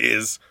 it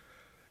is,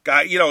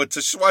 it's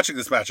just watching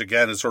this match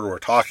again and sort of we're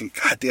talking,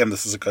 God damn,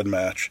 this is a good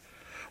match.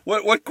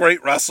 What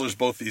great wrestlers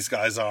both these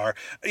guys are.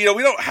 We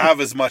don't have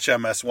as much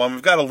MS1.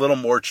 We've got a little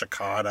more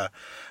Chikara.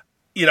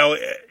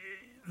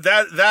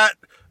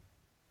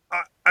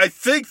 I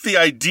think the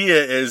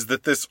idea is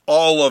that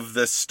all of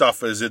this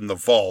stuff is in the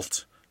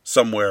vault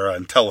somewhere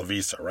on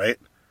Televisa, right?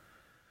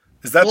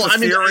 Is that the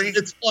theory?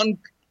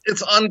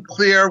 It's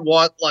unclear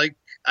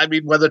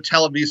whether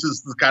Televisa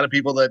is the kind of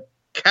people that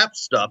kept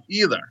stuff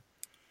either.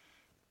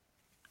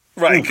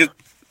 Right.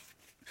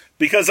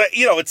 Because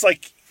it's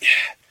like,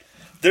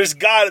 there's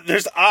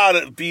ought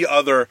to be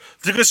other,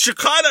 because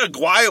Chikara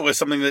Aguayo is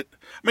something that,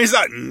 it's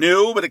not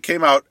new, but it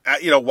came out,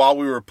 while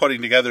we were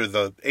putting together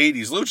the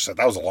 80s lucha set.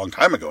 That was a long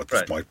time ago at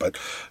this point, but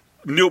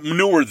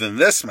newer than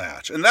this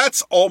match, and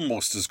that's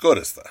almost as good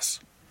as this.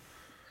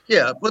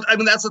 Yeah, but I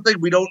mean that's the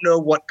thing. We don't know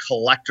what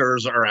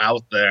collectors are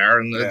out there,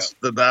 and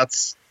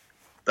that's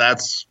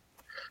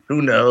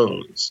who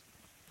knows.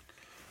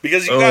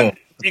 Because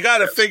you got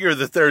to figure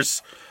that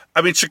there's.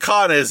 I mean,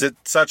 Chicana is at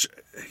such.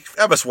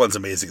 MS1's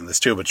amazing in this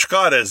too, but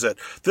Chicana is at.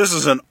 This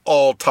is an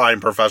all-time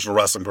professional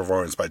wrestling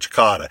performance by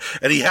Chicana,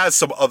 and he has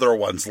some other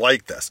ones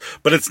like this.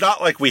 But it's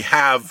not like we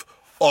have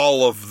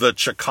all of the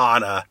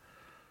Chicana,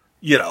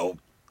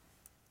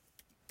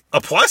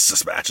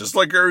 Aplessis matches,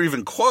 like are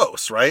even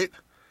close, right?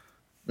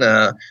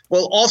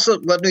 Well, also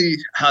let me.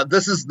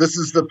 This is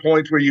the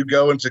point where you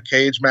go into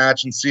cage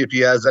match and see if he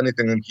has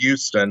anything in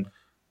Houston.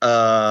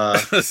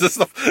 Is this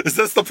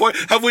the point?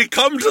 Have we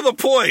come to the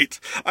point?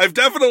 I've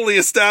definitely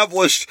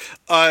established.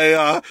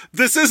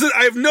 This isn't.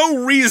 I have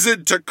no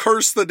reason to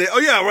curse the name. Oh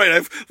yeah,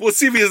 right. We'll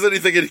see if he has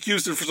anything in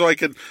Houston, so I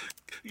can.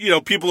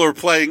 People who are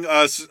playing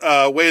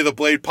Way of the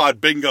Blade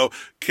Pod Bingo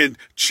can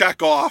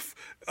check off.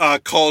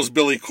 Calls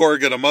Billy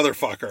Corgan a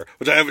motherfucker,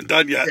 which I haven't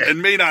done yet,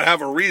 and may not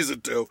have a reason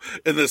to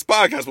in this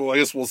podcast, but I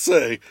guess we'll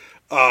see.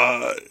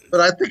 But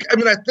I think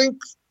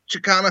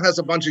Chicana has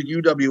a bunch of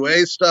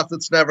UWA stuff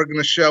that's never going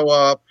to show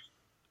up.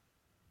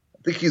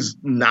 I think it's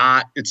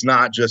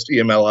not just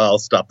EMLL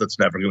stuff that's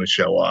never going to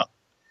show up.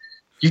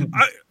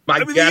 My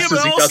guess the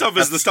is EMLL stuff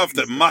is the stuff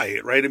that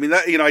might, right? I mean,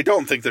 that I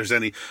don't think there's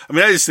any. I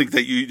mean, I just think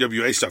that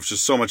UWA stuff is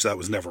just so much that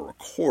was never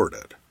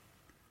recorded,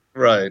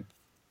 right?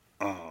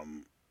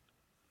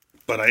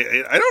 But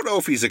I don't know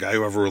if he's a guy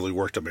who ever really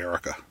worked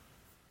America.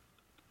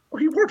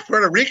 Well, he worked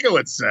Puerto Rico,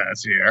 it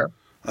says here.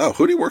 Oh,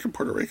 who did he work in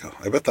Puerto Rico?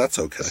 I bet that's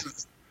okay.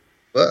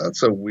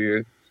 That's a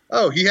weird.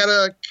 Oh, he had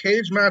a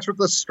cage match with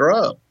the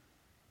Stro.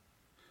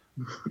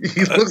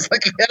 He looks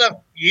like he had a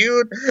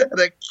feud and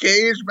a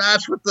cage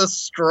match with the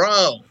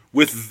Stro.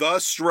 With the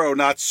Stro,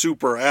 not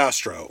Super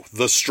Astro.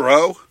 The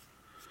Stro?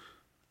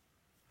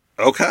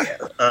 Okay.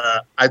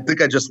 I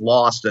think I just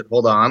lost it.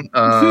 Hold on.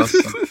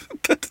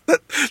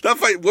 That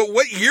fight.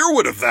 What year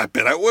would have that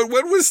been?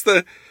 When was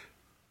the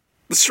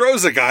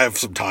Stro's a guy I have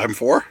some time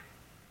for?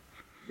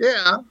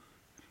 Yeah.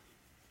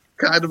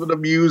 Kind of an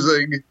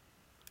amusing.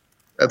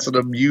 That's an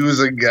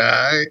amusing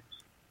guy.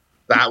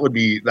 That would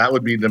be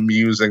an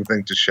amusing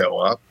thing to show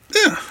up.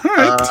 Yeah. All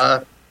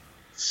right.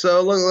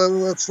 So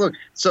let's look.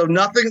 So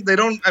nothing. They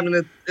don't. I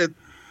mean,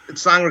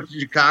 it's Sangre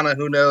Chicana.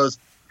 Who knows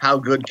how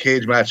good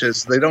cage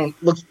matches? They don't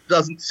look.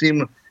 Doesn't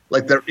seem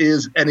like there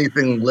is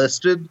anything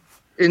listed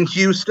in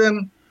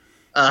Houston.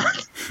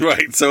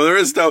 Right. So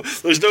there's no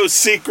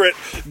secret.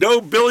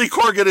 No, Billy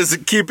Corgan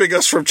isn't keeping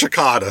us from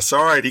Chicanas.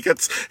 All right. He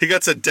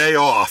gets a day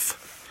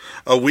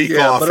off, a week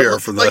off here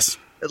from this.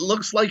 It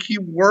looks like he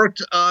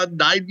worked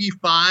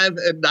 95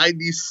 and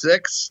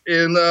 96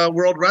 in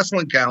World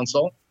Wrestling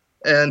Council,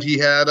 and he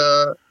had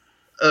a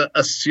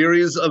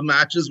series of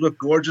matches with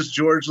Gorgeous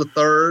George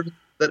III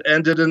that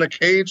ended in a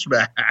cage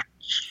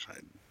match.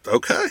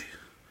 Okay.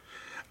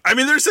 I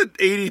mean, there's an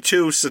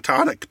 82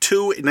 Satanic,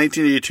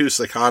 1982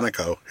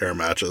 Satanico hair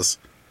matches.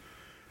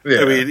 Yeah.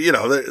 I mean,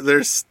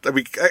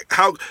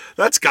 how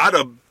that's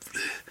gotta.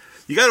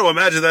 You got to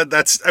imagine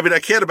that's. I mean, I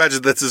can't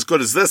imagine that's as good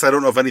as this. I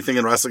don't know if anything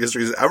in wrestling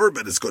history has ever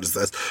been as good as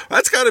this.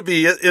 That's got to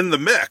be in the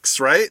mix,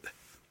 right?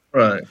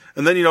 Right.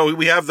 And then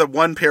we have the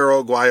one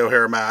Perro Aguayo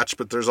hair match,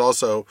 but there's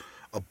also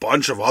a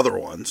bunch of other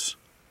ones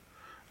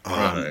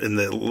in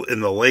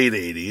the late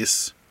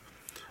 '80s.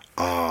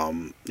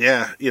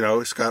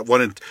 It's got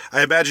one.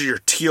 I imagine your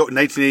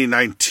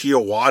 1989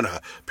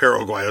 Tijuana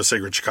Perro Aguayo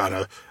Sangre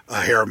Chicana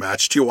hair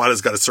match.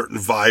 Tijuana's got a certain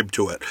vibe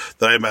to it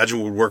that I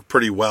imagine would work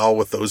pretty well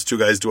with those two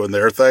guys doing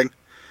their thing.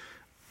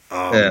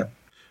 Yeah.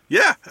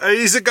 I mean,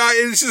 he's a guy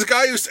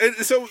who's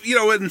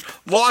and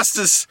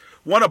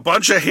won a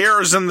bunch of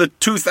hairs in the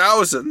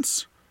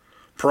 2000s.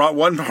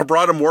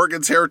 Brought him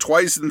Morgan's hair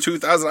twice in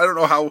 2000. I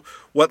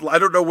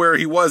don't know where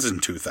he was in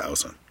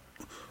 2000.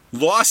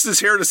 Lost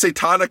his hair to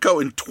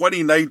Satanico in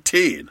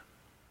 2019.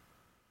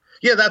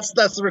 Yeah, that's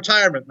the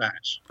retirement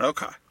match.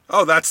 Okay.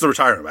 Oh, that's the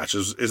retirement match.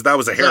 That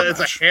was a hair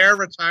match? It's a hair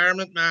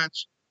retirement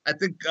match. I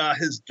think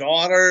his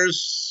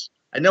daughters.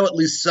 I know at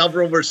least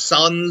several of her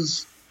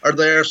sons are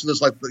there. So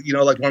there's like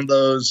one of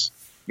those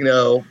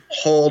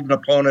hold an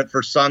opponent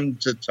for son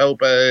to tope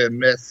and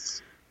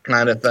miss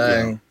kind of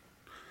thing.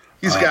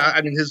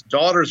 Yeah. His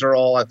daughters are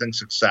all, I think,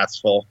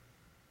 successful.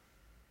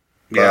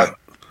 Yeah.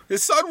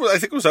 His son, I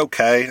think, was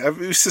okay.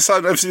 I've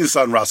seen his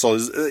son Russell.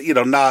 Is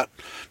not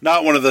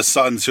one of the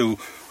sons who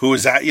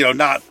is at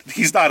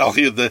he's not El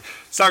Hijo. The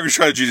Sangre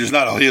Chicana Jr. is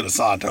not El Hijo de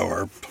Santo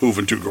or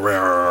Juventud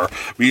Guerrero.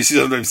 You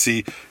sometimes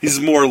see he's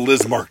more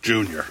Liz Mark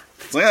Jr.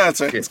 It's like,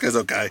 that's right. This guy's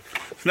okay.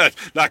 Not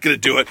going to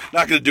do it.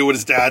 Not going to do what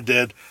his dad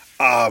did.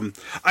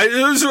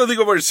 There's one thing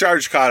about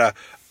Sangre Chicana.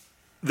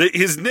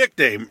 His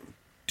nickname.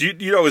 Do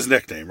you know his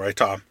nickname, right,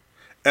 Tom?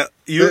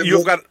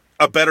 You've got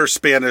a better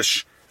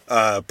Spanish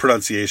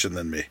pronunciation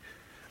than me.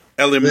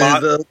 El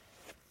Imano.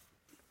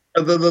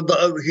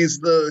 He's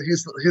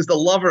the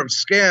lover of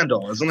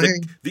scandal, isn't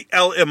he? The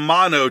El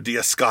Imano de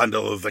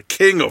Escándalo, the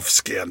king of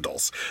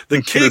scandals.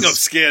 The king of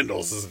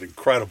scandals is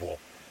incredible.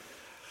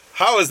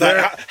 How is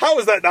that? How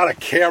is that not a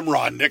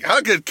Cameron nick?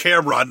 How could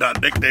Cameron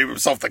not nickname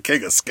himself the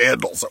King of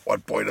Scandals at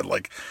one point in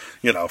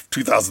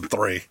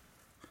 2003?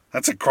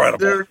 That's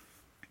incredible.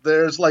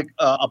 There's like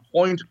a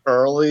point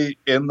early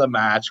in the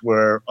match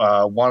where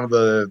one of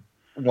the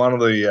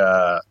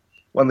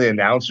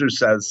announcers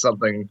says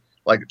something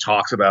like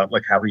talks about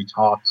like how he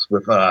talks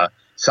with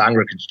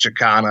Sangre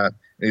Chicana.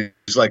 And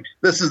he's like,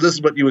 this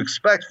is what you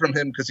expect from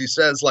him, because he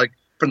says like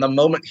from the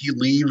moment he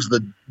leaves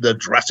the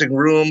dressing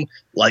room,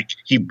 like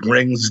he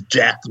brings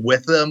death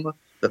with him.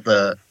 That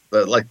the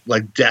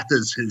like death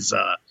is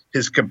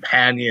his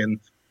companion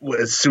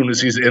as soon as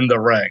he's in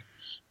the ring.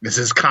 It's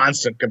his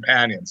constant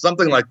companion,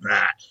 something like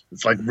that.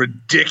 It's like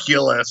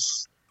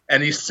ridiculous.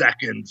 Any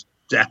second,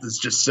 death is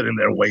just sitting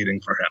there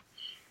waiting for him.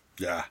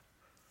 Yeah,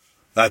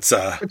 that's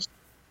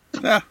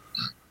yeah.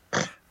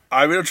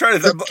 I mean, I'm trying to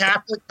think. It's a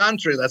Catholic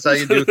country. That's how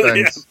you do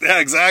things. Yeah,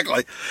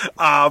 exactly.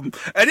 And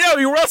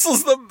he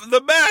wrestles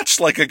the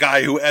match like a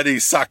guy who any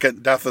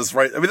second death is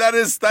right. I mean, that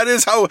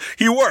is how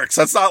he works.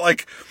 That's not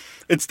like.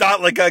 It's not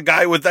like a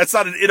guy with, that's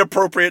not an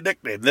inappropriate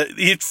nickname.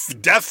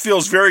 Death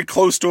feels very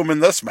close to him in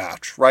this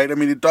match, right? I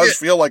mean, it does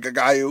feel like a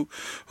guy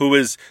who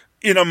is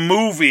in a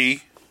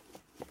movie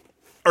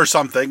or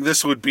something.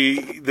 This would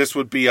be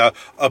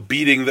a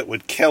beating that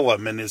would kill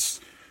him, and his,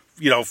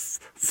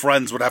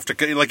 friends would have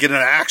to, like in an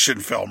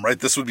action film, right?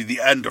 This would be the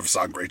end of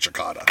Sangre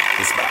Chicana,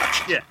 this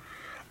match. Yeah.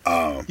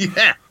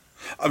 Yeah.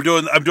 I'm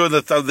doing the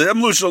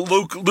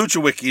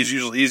Lucha Wiki is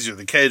usually easier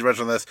than Cage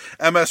mentioned this.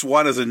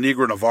 MS1 is a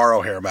Negro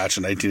Navarro hair match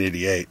in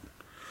 1988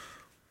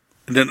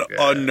 in an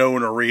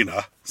unknown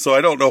arena. So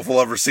I don't know if we'll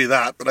ever see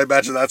that, but I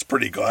imagine that's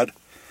pretty good.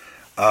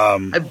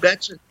 I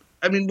bet you.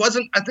 I mean, I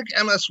think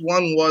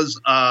MS1 was,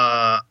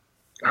 I'm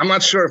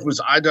not sure if it was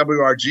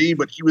IWRG,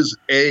 but he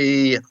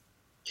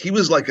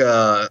was like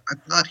a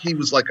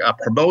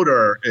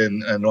promoter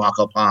in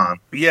Naucalpan.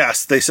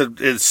 Yes, they said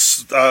it's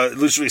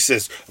literally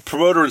says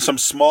promoter in some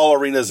small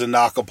arenas in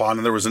Naucalpan,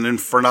 and there was an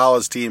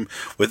Infernales team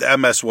with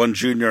MS1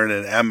 Junior and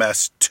an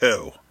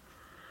MS2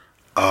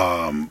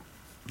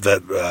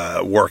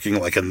 that working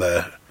like in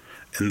the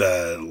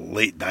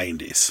late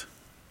 90s.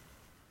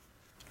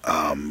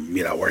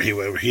 Where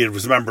he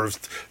was a member of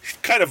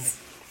kind of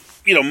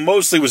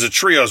mostly was a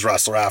trios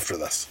wrestler after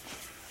this.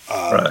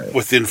 Right.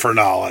 With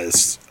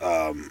Infernales,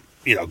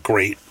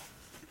 great,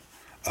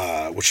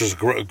 which is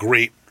a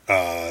great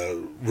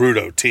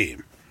Rudo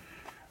team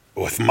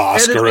with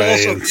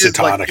Masquerade and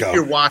Satanico. Like, if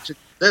you're watching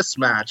this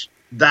match,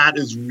 that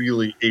is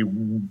really a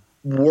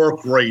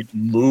work rate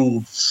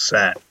move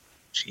set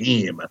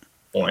team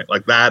point.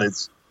 Like that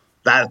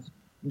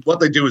what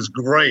they do is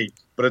great,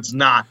 but it's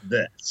not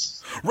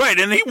this. Right,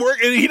 and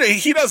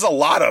he does a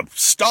lot of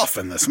stuff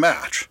in this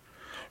match.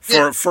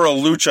 For a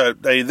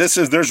lucha,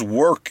 there's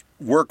work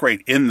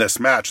rate in this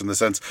match in the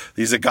sense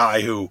he's a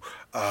guy who,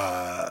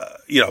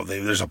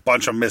 there's a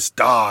bunch of missed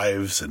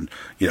dives and,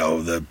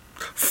 the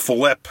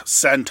flip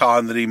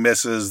senton that he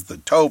misses, the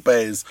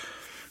topes.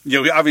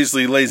 He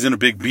obviously lays in a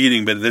big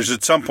beating, but there's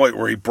at some point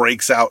where he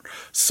breaks out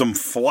some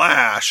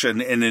flash and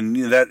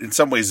that in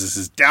some ways is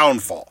his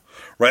downfall,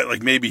 right?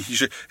 Like maybe he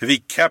should, if he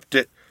kept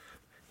it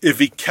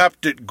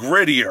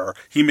grittier,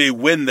 he may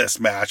win this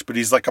match, but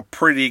he's like a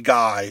pretty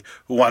guy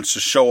who wants to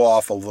show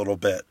off a little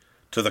bit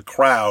to the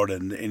crowd,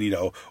 and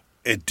it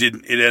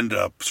ended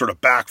up sort of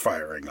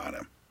backfiring on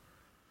him.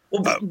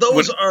 Well,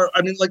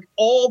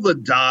 all the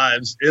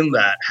dives in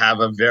that have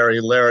a very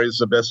Larry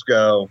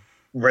Zbyszko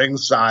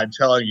ringside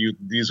telling you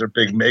these are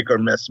big make or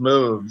miss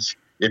moves.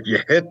 If you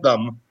hit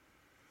them,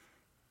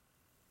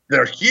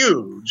 they're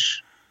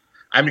huge.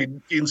 I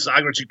mean, in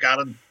Sangre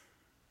Chicana,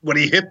 when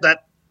he hit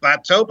that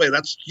tope,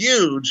 that's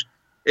huge.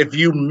 If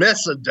you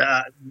miss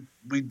the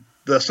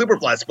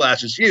Superfly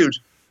Splash is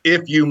huge.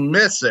 If you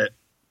miss it,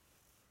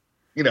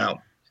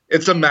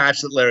 it's a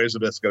match that Larry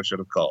Zbyszko should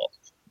have called.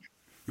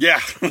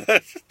 Yeah.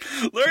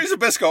 Larry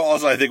Zbyszko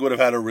also, I think, would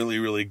have had a really,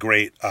 really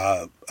great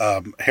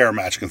hair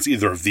match against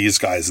either of these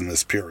guys in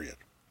this period.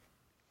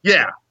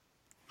 Yeah.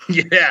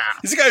 Yeah.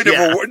 He's a guy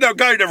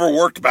who never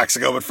worked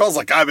Mexico, but feels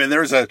like,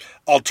 there's an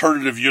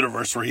alternative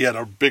universe where he had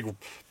a big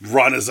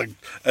run as a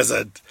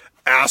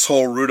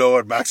asshole Rudo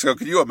in Mexico.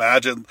 Can you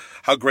imagine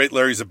how great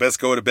Larry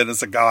Zbyszko would have been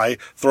as a guy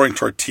throwing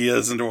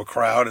tortillas into a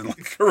crowd in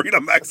like Arena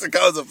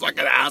Mexico as a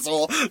fucking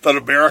asshole? That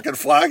American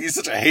flag. He's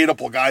such a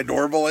hateable guy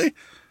normally.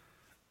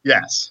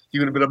 Yes, he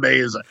would have been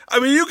amazing. I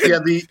mean, you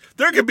could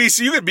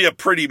be a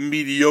pretty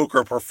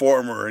mediocre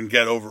performer and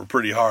get over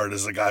pretty hard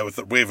as a guy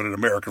with waving an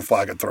American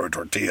flag and throwing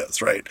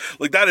tortillas, right?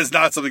 Like that is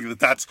not something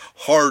that's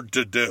hard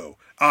to do.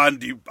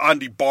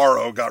 Andy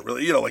Barrow got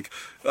really,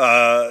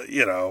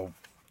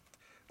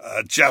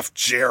 Jeff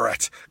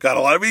Jarrett got a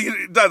lot. I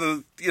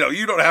mean,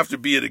 you don't have to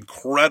be an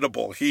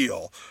incredible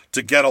heel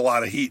to get a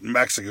lot of heat in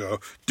Mexico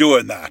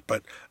doing that.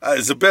 But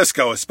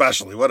Zbyszko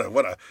especially, what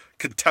a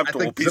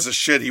contemptible piece of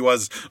shit he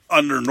was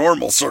under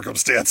normal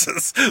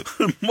circumstances.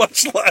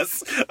 Much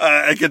less,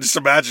 I can just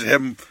imagine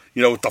him,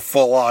 with the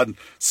full-on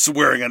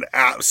wearing an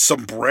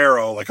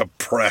sombrero like a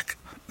prick.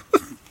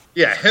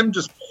 Yeah, him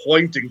just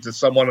pointing to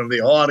someone in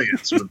the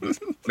audience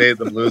made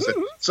them lose it.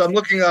 So I'm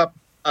looking up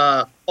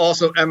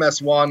also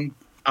MS1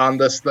 on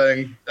this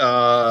thing.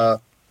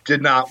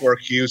 Did not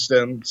work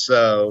Houston,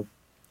 so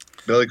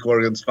Billy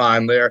Corgan's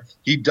fine there.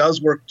 He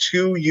does work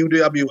 2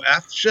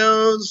 UWF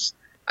shows.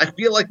 I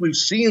feel like we've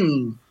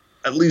seen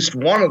at least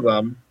one of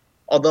them,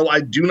 although I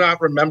do not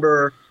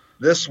remember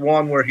this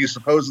one where he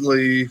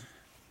supposedly,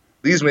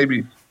 these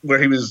maybe where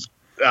he was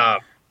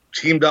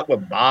teamed up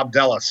with Bob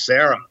Della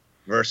Sera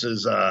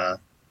versus, I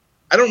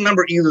don't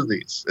remember either of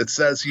these. It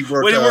says he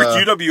worked... Wait, he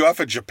worked UWF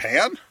in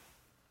Japan?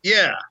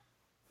 Yeah.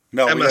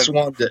 No,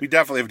 MS1 did. We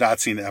definitely have not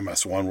seen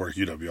MS1 work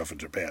UWF in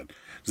Japan.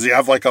 Does he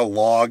have like a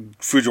log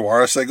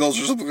Fujiwara singles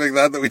or something like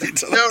that we need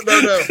to? No.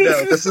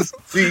 This is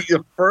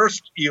the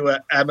first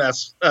UWF.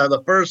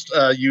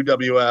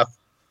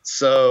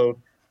 So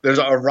there's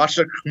a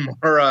Russia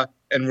Kimura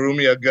and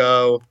Rumia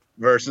Go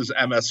versus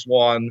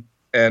MS1,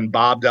 and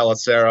Bob Della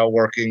Sera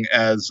working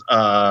as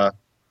UFO,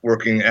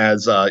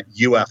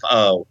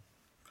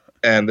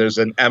 and there's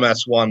an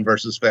MS1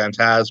 versus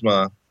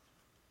Phantasma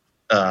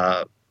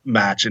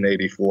match in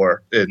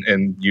 '84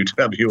 in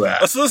UWF.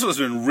 Oh, so this was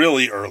in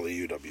really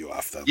early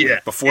UWF then. Yeah,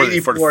 before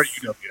 '84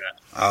 UWF.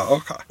 Oh,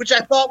 okay. Which I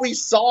thought we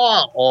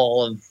saw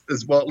all of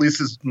as well, at least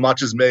as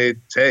much as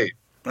made tape.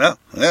 Yeah,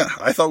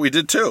 I thought we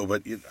did too,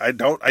 but I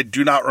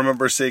do not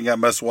remember seeing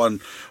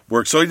MS1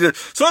 work. So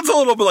it's a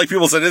little bit like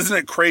people said, isn't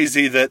it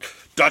crazy that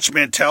Dutch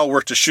Mantel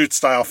worked a shoot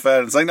style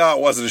Fed? It's like, no,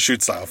 it wasn't a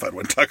shoot style Fed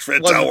when Dutch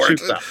Mantel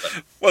worked.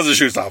 It wasn't a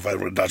shoot style Fed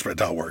when Dutch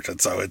Mantel worked,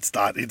 and so it's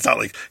not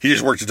like he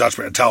just worked a Dutch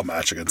Mantel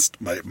match against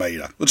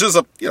Maeda, which is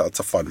it's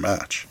a fun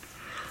match.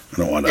 I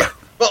don't want to. Yeah.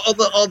 Well,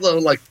 although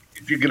like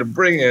if you're going to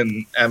bring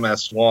in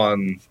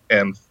MS1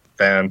 and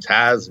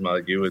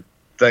Phantasma, you would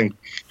think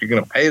if you're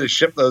going to pay to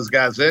ship those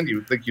guys in, you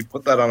would think you'd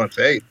put that on a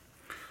tape.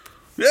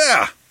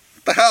 Yeah,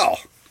 what the hell?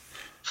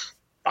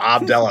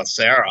 Bob Della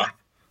Sera.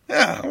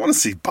 Yeah, I want to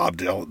see Bob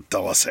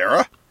Della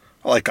Sera.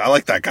 I like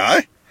that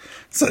guy.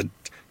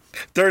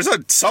 There's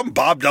some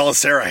Bob Della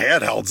Sera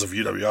handhelds of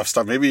UWF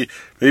stuff. Maybe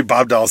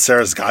Bob Della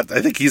Sera's got.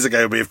 I think he's a guy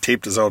who may have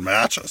taped his own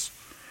matches.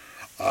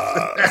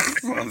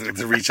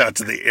 To reach out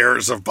to the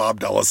heirs of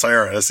Bob Della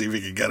Sera to see if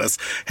he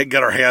can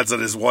get our hands on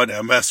his one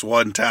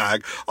MS1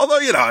 tag. Although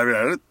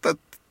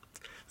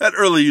that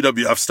early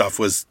UWF stuff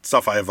was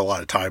stuff I have a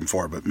lot of time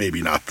for, but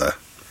maybe not the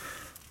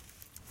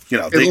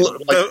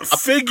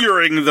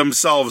figuring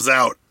themselves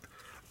out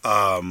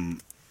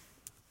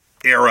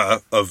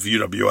era of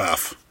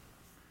UWF.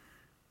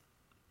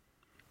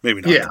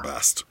 Maybe not the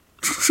best.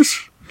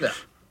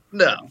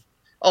 No.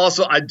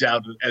 Also, I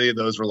doubt that any of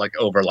those were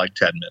over 10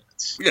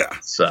 minutes. Yeah.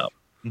 So,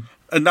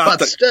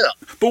 still.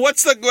 But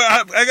what's the?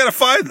 I gotta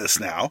find this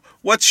now.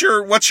 What's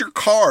your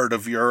card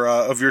of your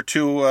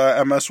 2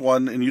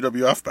 MS1 and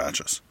UWF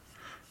matches?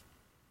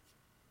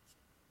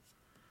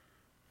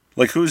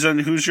 Like who's in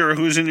your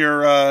wait,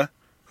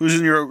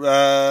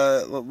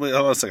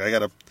 hold on a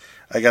second.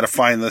 I gotta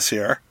find this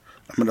here.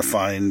 I'm gonna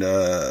find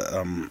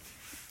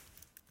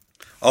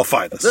I'll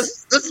find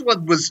this. This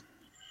one was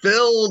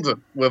filled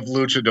with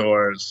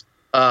luchadors.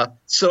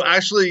 So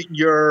actually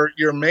your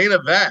main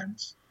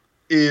event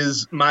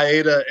is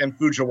Maeda and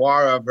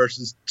Fujiwara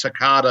versus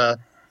Takada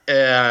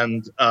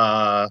and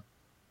the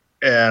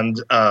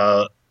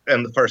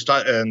first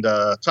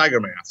Tiger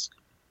Mask.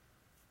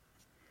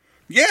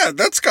 Yeah,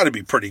 that's got to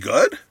be pretty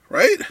good,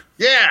 right?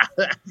 Yeah.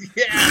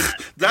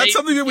 That's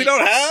something that we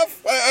don't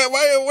have.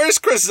 Where's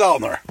Chris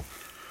Zellner?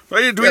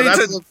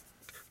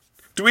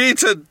 Do we need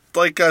to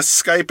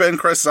Skype in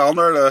Chris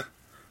Zellner to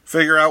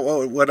figure out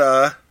what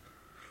I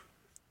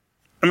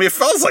mean, it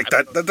feels like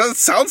that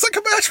sounds like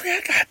a match.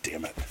 Man, God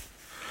damn it.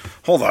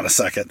 Hold on a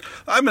second.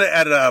 I'm going to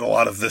edit out a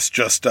lot of this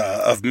just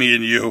of me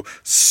and you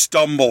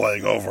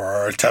stumbling over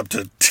our attempt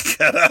to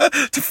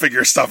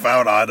figure stuff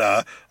out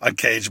on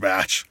Cage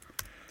Match.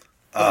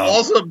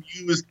 Also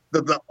used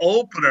the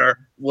opener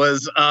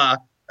was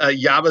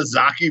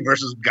Yamazaki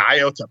versus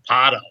Gaio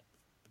Tapato.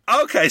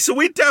 Okay, so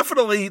I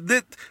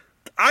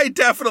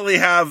definitely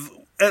have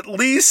at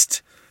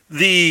least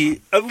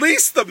the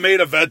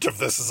main event of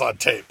this is on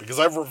tape because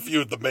I've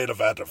reviewed the main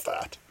event of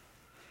that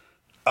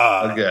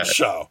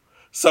show.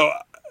 So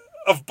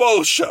of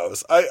both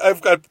shows, I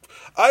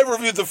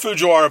reviewed the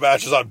Fujiwara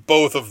matches on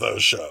both of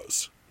those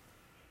shows.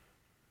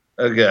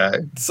 Okay.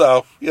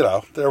 So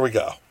there we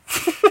go.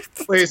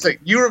 Wait a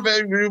second. You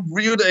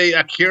reviewed a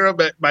Akira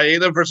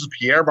Maeda versus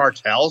Pierre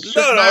Martel show?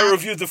 No, I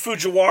reviewed the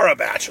Fujiwara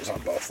matches on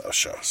both those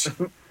shows.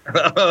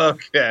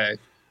 Okay.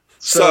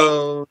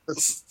 So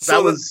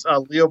that was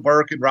Leo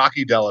Burke and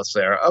Rocky Della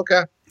Sera.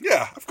 Okay.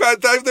 Yeah,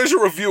 there's a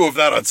review of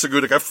that on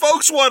Sagutica. If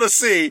folks want to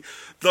see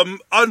the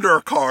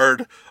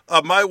undercard,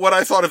 what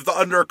I thought of the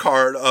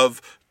undercard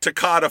of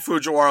Takada,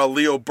 Fujiwara,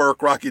 Leo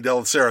Burke, Rocky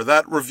Della Sera,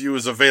 that review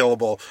is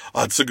available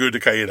on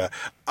Sagutica.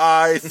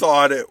 I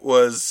thought it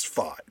was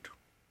fine.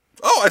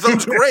 Oh, I thought it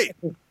was great.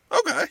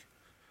 Okay.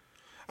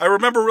 I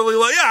remember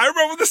I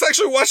remember this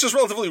actually watched this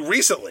relatively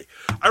recently.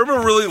 I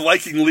remember really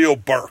liking Leo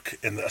Burke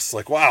in this.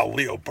 Wow,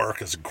 Leo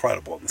Burke is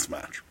incredible in this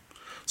match.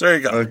 So there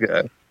you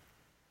go.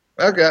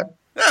 Okay.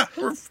 Yeah,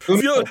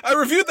 I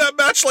reviewed that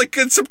match like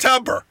in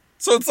September.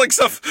 So it's like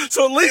stuff.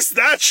 So at least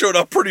that showed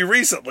up pretty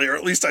recently, or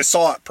at least I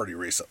saw it pretty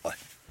recently.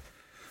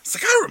 It's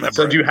like I don't remember.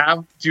 So do you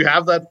have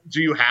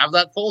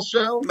that full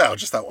show? No,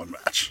 just that one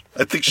match.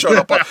 I think showed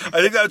up. I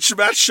think that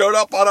match showed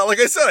up on. Like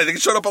I said, I think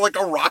it showed up on like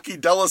a Rocky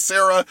De La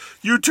Sera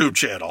YouTube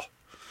channel,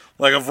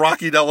 like of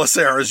Rocky De La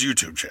Sera's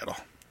YouTube channel.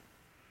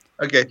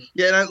 Okay,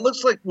 yeah, and it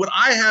looks like what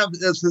I have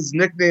as his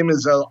nickname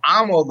is El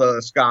Amo de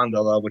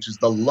Scandalo, which is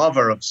the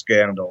lover of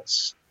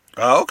scandals.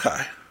 Oh,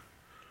 okay.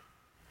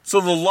 So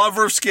the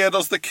lover of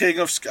scandals, the king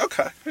of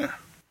okay, yeah.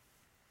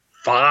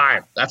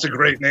 Fine, that's a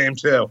great name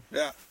too.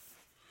 Yeah,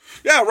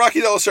 yeah.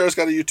 Rocky De La Sera's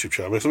got a YouTube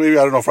channel, so maybe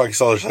I don't know if Rocky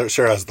De La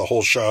Sera has the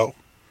whole show.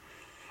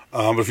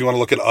 But if you want to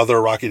look at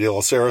other Rocky De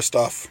La Sera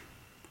stuff,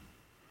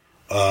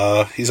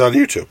 he's on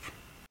YouTube.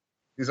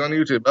 He's on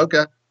YouTube.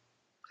 Okay.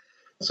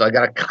 So I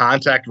got to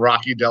contact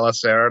Rocky De La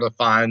Sera to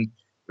find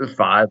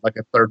like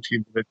a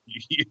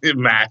 13-minute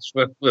match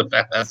with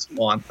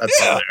FS1. That's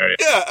hilarious.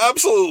 Yeah,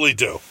 absolutely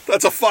do.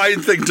 That's a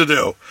fine thing to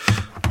do.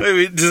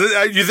 Maybe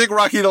you think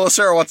Rocky De La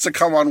Sera wants to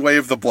come on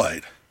Wave the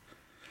Blade?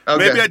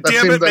 Okay,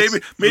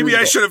 maybe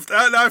I should have.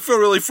 Now I feel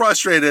really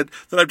frustrated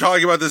that I'm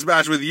talking about this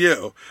match with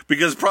you,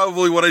 because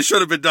probably what I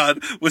should have been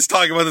done was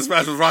talking about this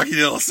match with Rocky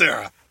De La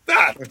Sera.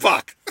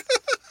 Fuck.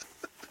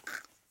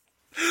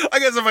 I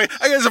guess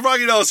if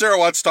Rocky De La Sera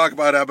wants to talk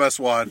about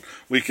MS1,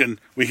 we can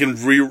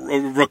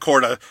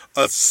record a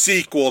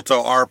sequel to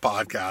our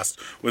podcast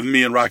with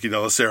me and Rocky De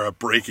La Sera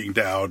breaking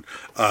down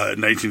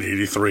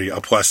 1983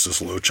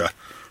 Apuestas Lucha.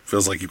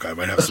 Feels like you guys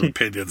might have some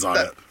opinions on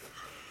it.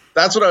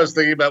 That's what I was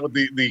thinking about with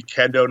the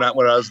Kendo. Not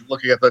when I was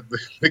looking at the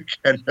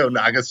Kendo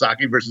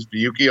Nagasaki versus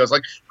Fuyuki. I was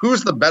like,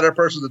 who's the better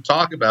person to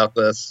talk about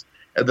this?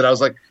 And then I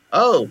was like,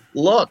 oh,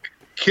 look,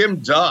 Kim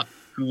Duck,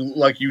 who,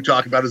 like you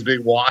talk about as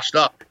being washed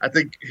up. I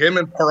think him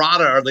and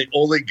Parada are the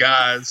only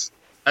guys,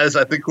 as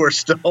I think, who are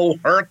still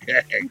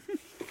working.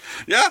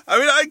 Yeah, I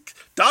mean,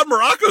 Don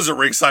Morocco's at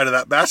ringside of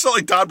that match. It's not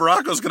like Don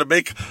Morocco's going to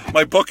make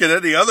my book in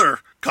any other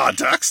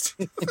context.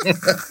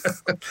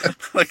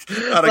 But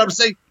I'm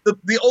saying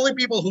the only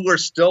people who are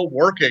still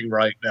working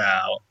right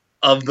now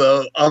of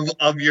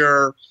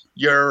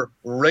your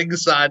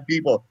ringside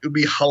people, it would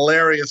be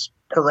hilarious.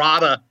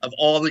 Parada, of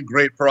all the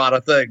great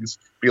Parada things,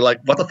 be like,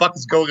 what the fuck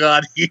is going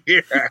on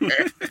here?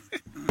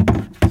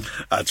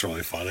 That's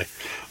really funny.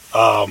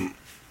 But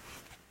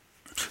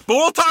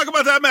we'll talk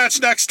about that match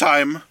next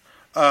time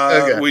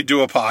we do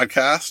a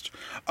podcast.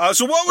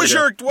 So what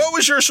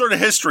was your sort of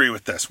history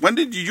with this? When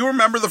did you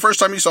remember the first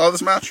time you saw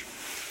this match?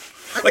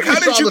 Like, how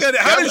did you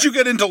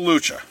get into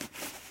lucha?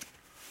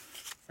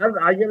 How did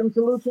I get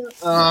into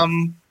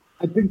lucha?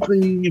 I think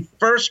the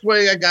first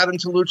way I got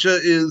into lucha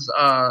is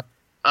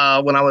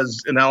when I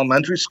was in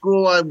elementary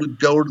school. I would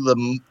go to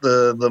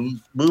the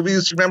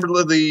movies. Remember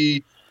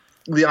the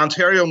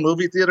Ontario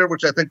movie theater,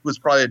 which I think was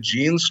probably a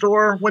jean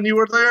store when you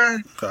were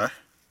there. Okay.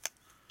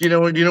 Do you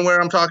know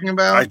where I'm talking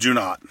about? I do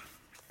not.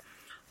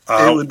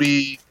 It would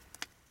be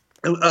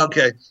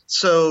okay.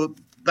 So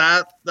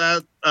that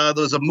there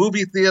was a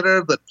movie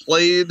theater that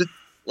played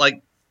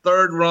like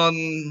third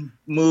run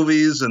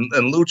movies and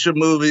lucha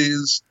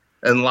movies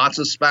and lots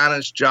of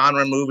Spanish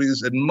genre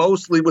movies, and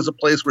mostly was a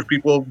place where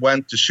people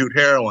went to shoot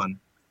heroin.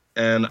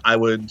 And I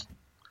would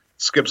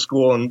skip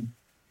school and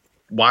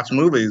watch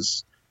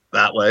movies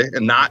that way,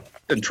 and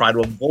try to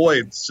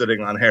avoid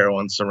sitting on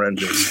heroin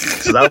syringes.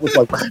 So that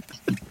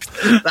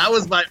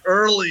was my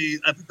early.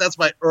 I think that's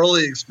my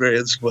early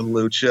experience with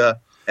lucha.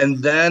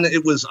 And then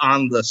it was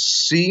on the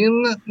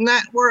Scene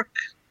Network,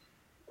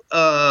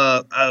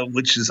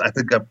 which is, I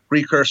think, a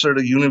precursor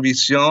to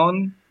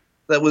Univision,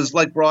 that was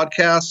like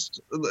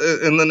broadcast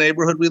in the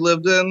neighborhood we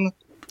lived in.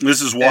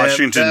 This is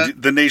Washington,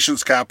 the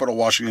nation's capital,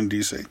 Washington,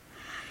 D.C.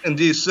 In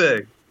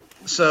D.C.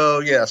 So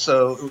yeah,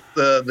 so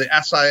the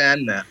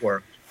SIN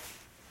network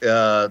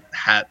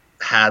had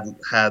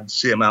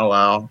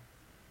CMLL,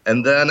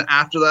 and then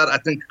after that, I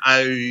think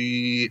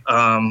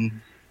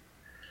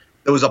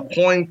there was a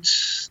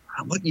point.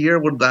 What year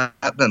would that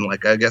have been?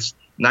 Like, I guess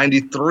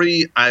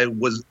 93. I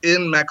was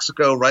in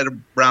Mexico right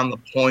around the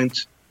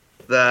point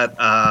that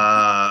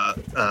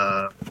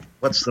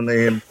what's the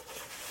name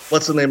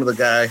of the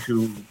guy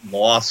who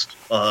lost,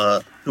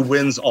 who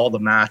wins all the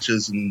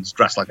matches and is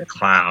dressed like a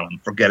clown? I'm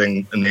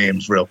forgetting the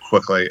names real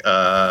quickly.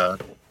 The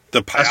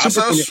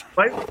Payasos?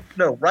 Right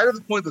at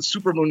the point that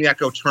Super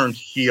Muñeco turned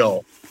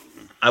heel,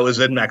 I was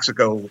in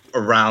Mexico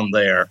around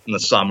there in the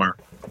summer,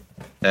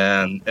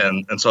 and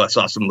so I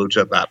saw some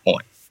lucha at that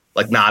point.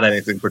 Like, not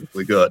anything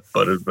particularly good,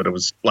 but it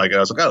was like, I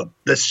was like, oh,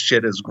 this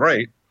shit is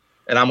great.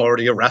 And I'm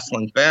already a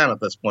wrestling fan at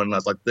this point, and I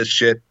was like, this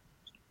shit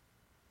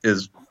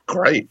is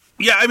great.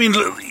 Yeah, I mean,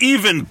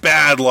 even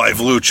bad live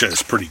lucha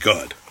is pretty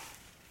good.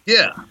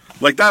 Yeah.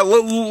 Like, that,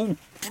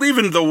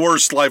 even the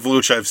worst live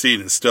lucha I've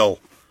seen is still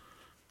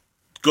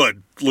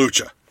good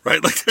lucha,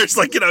 right? Like, there's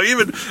like,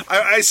 even,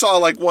 I saw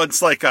like once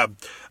like a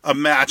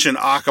match in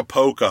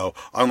Acapulco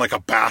on like a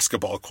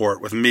basketball court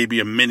with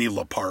maybe a mini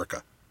La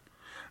Parca.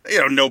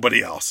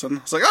 nobody else. And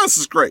it's like, oh, this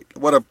is great.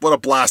 What a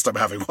blast I'm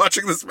having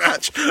watching this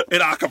match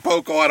in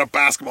Acapulco on a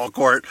basketball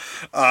court.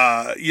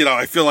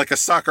 I feel like a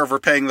sucker for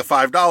paying the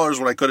 $5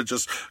 when I could have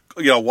just,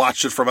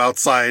 watched it from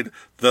outside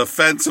the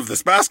fence of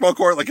this basketball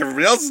court like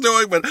everybody else is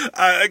doing. But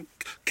I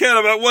can't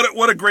imagine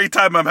what a great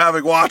time I'm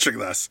having watching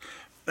this.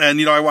 And,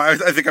 I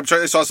think I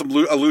saw a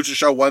Lucha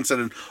show once at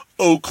an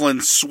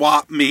Oakland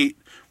swap meet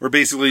where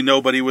basically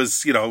nobody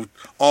was,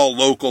 all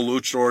local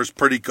luchadors,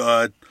 pretty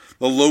good.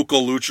 The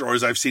local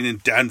luchadors I've seen in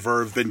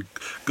Denver have been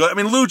good. I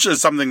mean, lucha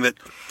is something that,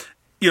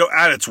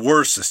 at its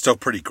worst is still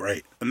pretty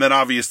great. And then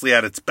obviously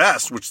at its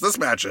best, which this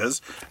match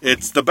is,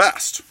 it's the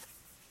best.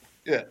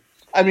 Yeah.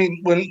 I mean,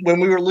 when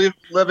we were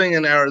living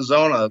in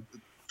Arizona,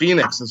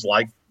 Phoenix is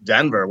like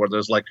Denver, where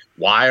there's like,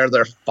 why are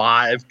there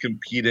 5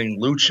 competing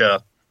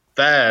lucha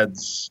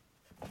feds?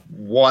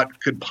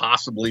 What could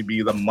possibly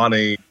be the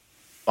money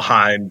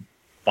behind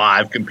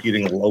 5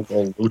 competing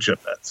local lucha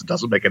feds? It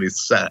doesn't make any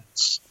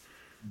sense.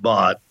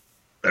 But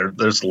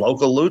there's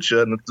local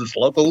lucha, and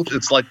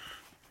it's like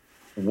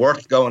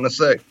worth going to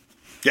see.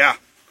 Yeah.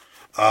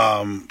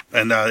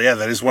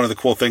 That is one of the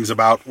cool things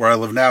about where I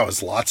live now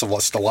is lots of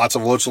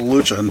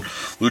lucha and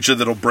lucha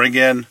that'll bring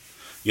in,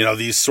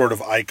 these sort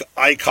of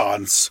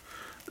icons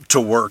to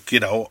work,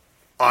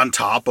 on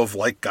top of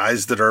like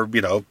guys that are,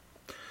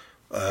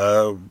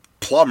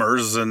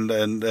 plumbers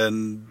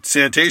and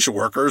sanitation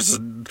workers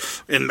and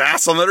in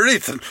masks on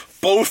underneath. And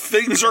both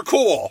things are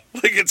cool.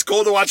 Like, it's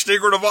cool to watch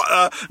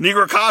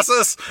Negro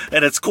Casas,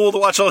 and it's cool to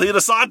watch El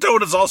Hida Santo,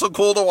 and it's also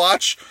cool to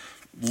watch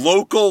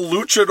local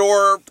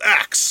luchador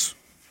X.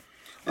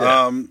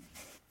 Yeah.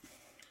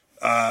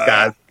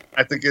 Guys,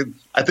 I think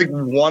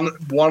one of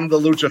the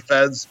lucha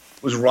feds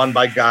was run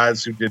by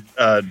guys who did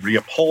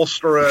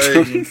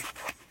reupholstering,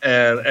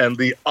 and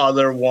the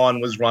other one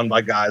was run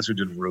by guys who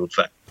did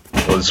roofing.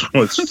 And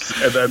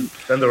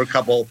then there were a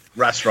couple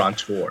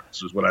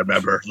restaurateurs, is what I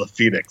remember the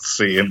Phoenix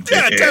scene.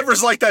 Yeah,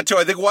 Denver's like that too.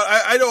 I think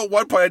I know at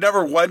one point I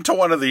never went to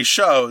one of these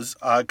shows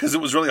because it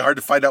was really hard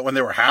to find out when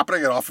they were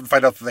happening, and often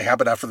find out that they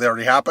happened after they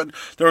already happened.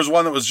 There was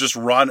one that was just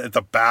run at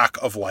the back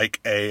of like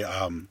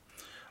a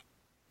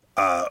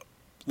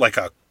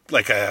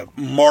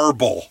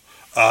marble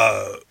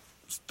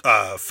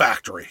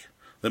factory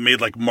that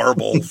made like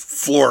marble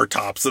floor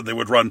tops, and they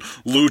would run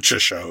lucha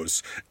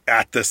shows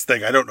at this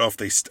thing. I don't know if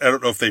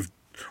they've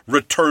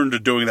returned to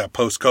doing that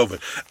post-COVID.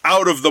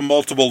 Out of the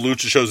multiple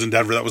lucha shows in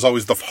Denver, that was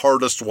always the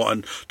hardest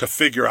one to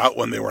figure out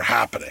when they were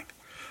happening.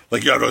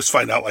 Like, you always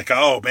find out, like,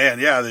 oh man,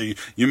 yeah,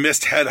 you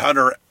missed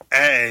Headhunter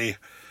A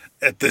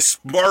at this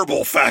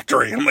marble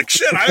factory. I'm like,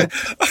 shit,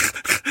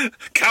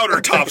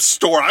 countertop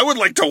store. I would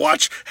like to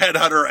watch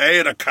Headhunter A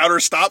at a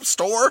countertop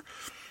store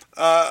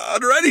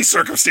under any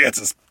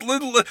circumstances.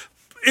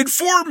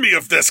 Inform me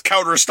of this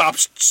countertop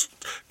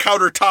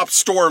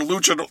store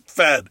lucha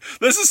fed.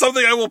 This is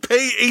something I will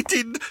pay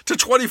 $18 to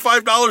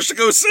 $25 to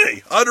go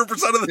see 100%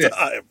 of the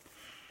time.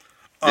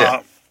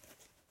 Yeah.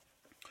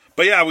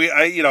 But yeah,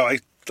 I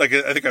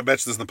think I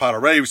mentioned this in the pod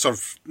already. We saw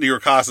Negro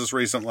Casas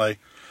recently.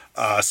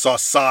 Saw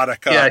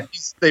Sadaka. Yeah,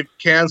 they've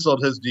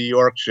canceled his New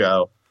York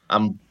show.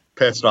 I'm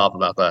pissed off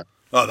about that.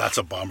 Oh, that's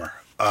a bummer.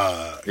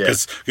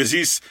 Because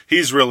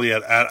he's really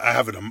at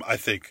having him, I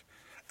think,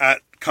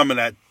 coming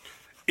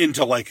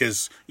into like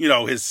his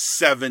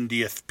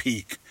 70th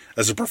peak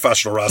as a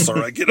professional wrestler,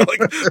 like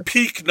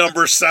peak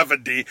number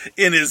 70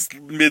 in his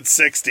mid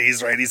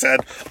 60s, right? He's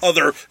had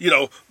other,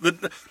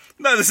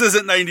 this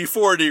isn't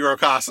 94 Negro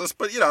Casas,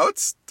 but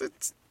it's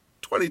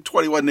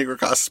 2021 Negro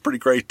Casas is pretty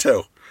great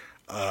too.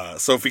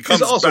 So if he comes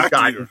he's also back, a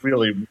guy who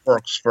really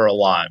works for a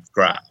live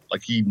crowd.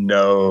 Like, he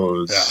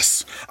knows.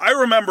 Yes, I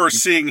remember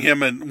seeing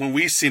him, and when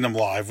we seen him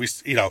live,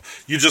 you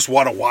just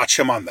want to watch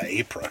him on the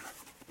apron.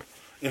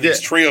 In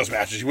these trios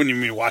matches, you wouldn't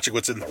even be watching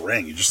what's in the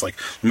ring. You just like,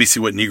 let me see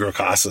what Negro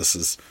Casas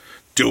is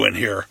doing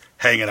here,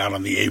 hanging out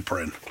on the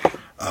apron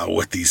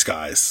with these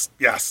guys.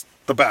 Yes,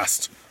 the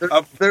best.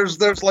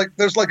 There's like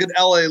an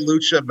LA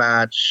Lucha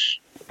match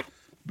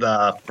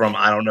from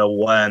I don't know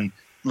when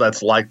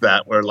that's like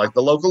that, where like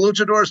the local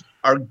luchadors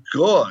are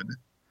good,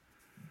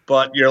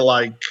 but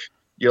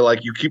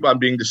you keep on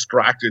being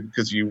distracted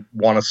because you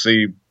want to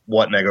see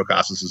what Negro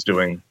Casas is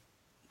doing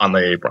on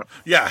the apron.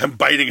 Yeah, him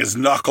biting his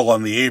knuckle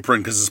on the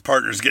apron because his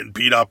partner's getting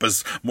beat up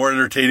is more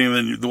entertaining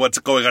than what's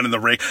going on in the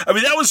ring. I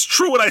mean, that was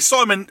true when I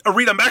saw him in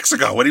Arena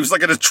Mexico, when he was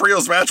like in a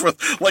trios match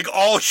with like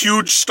all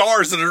huge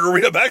stars in an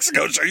Arena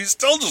Mexico show. You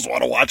still just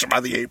want to watch him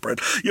on the apron.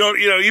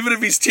 Even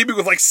if he's teaming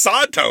with like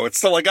Santo, it's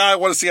still like, I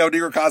want to see how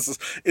Negro Casas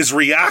is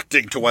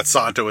reacting to what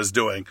Santo is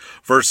doing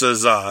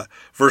versus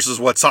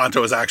what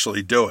Santo is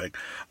actually doing.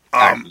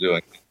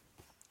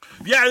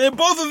 Yeah, and then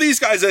both of these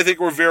guys, I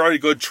think, were very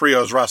good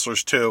trios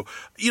wrestlers, too.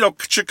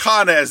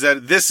 Chicana,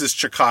 this is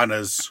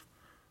Chicana's,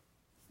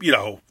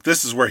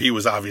 this is where he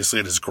was obviously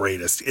at his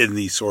greatest, in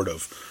the sort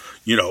of,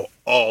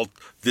 all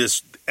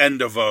this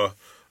end of a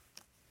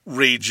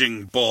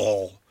raging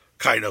bull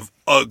kind of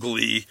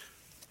ugly,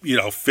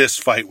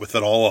 fist fight with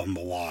it all on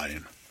the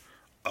line.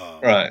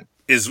 Right.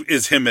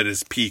 Is him at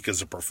his peak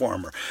as a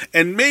performer.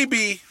 And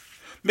maybe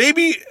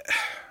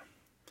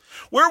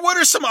What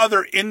are some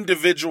other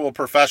individual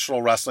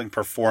professional wrestling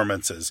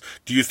performances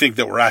do you think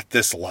that were at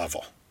this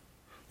level?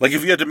 Like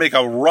if you had to make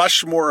a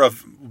Rushmore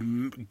of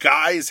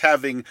guys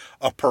having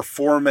a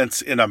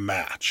performance in a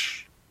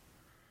match.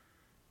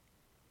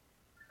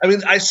 I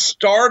mean, I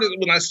started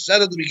when I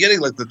said at the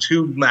beginning, like the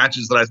two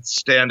matches that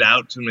stand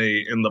out to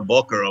me in the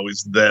book are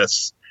always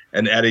this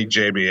and Eddie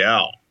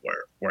JBL,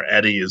 where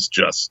Eddie is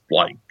just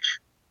like,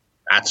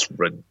 that's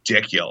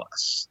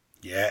ridiculous.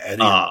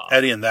 Yeah,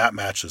 Eddie in that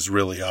match is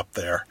really up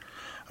there.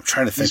 I'm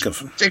trying to think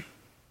of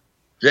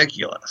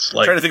ridiculous.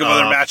 Like, I'm trying to think of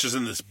other matches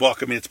in this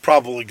book. I mean, it's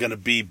probably going to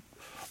be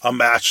a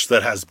match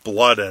that has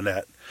blood in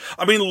it.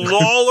 I mean,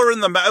 Lawler in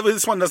the match.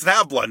 This one doesn't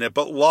have blood in it,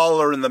 but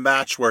Lawler in the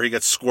match where he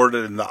gets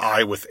squirted in the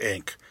eye with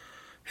ink.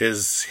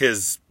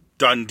 His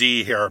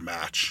Dundee hair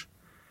match.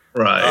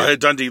 Right.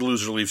 Dundee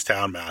loser leaves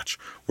town match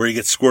where he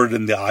gets squirted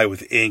in the eye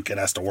with ink and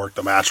has to work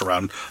the match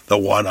around the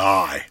one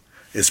eye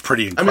is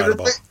pretty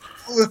incredible.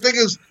 I mean, the thing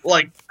is,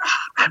 like,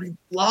 I mean,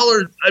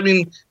 Lawler, I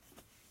mean,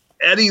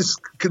 Eddie's,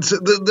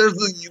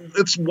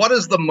 it's what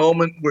is the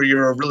moment where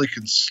you're a really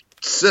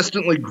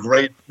consistently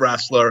great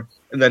wrestler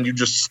and then you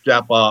just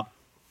step up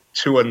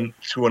to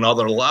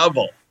another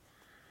level.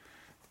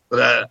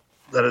 That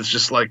is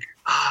just like,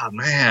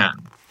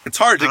 man. It's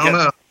hard to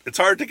get. It's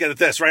hard to get at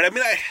this, right? I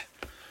mean,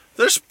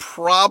 there's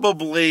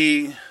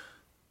probably.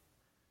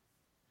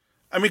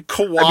 I mean,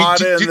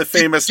 Kawada in the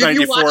famous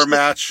 '94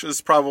 match is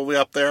probably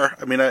up there.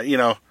 I mean, you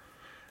know.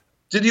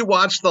 Did you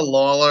watch the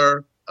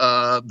Lawler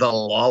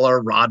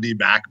Rodney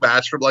Mack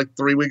match from like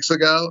 3 weeks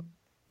ago?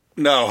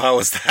 No, how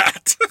was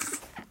that?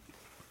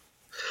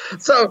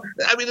 So,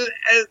 I mean,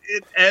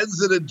 it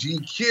ends in a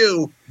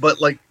GQ,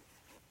 but like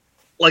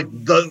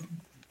the,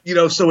 you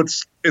know, so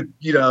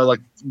you know, like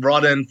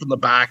run in from the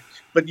back,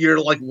 but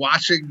you're like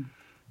watching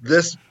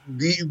this.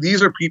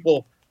 These are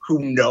people who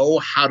know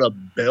how to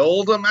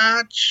build a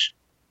match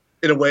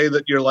in a way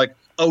that you're like,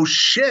 oh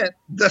shit,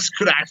 this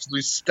could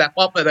actually step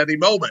up at any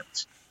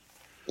moment.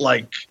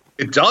 Like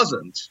it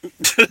doesn't,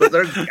 but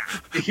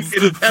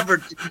it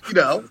never, you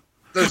know.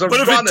 There's a but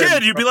if it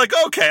did, you'd be like,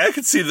 okay, I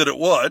could see that it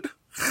would.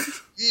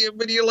 Yeah,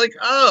 but you're like,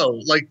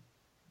 oh, like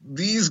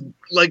these,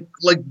 like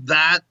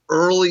that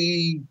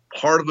early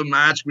part of the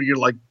match where you're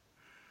like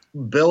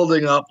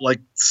building up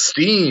like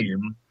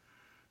steam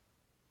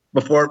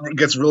before it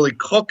gets really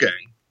cooking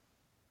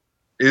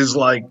is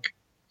like,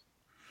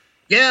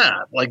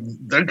 yeah, like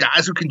they're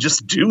guys who can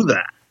just do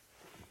that,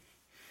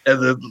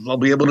 and then they'll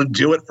be able to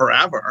do it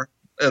forever,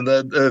 and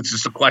then it's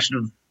just a question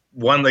of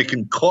when they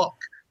can cook.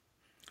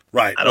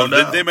 Right. I don't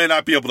know. They may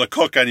not be able to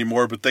cook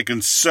anymore, but they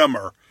can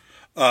simmer.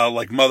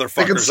 Like motherfuckers.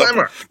 They can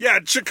simmer. Yeah,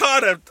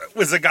 Chikada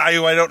was a guy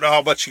who I don't know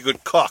how much he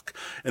could cook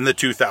in the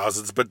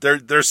 2000s, but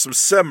there's some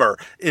simmer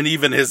in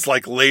even his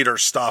like later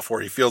stuff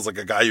where he feels like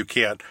a guy who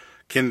can't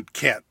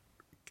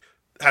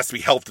has to be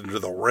helped into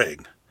the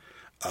ring.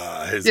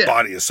 His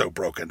body is so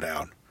broken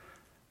down.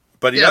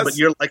 But but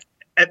you're like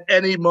at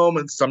any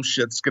moment some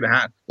shit's gonna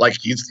happen. Like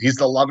he's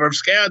the lover of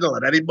scandal.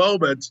 At any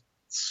moment,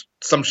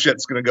 some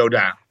shit's gonna go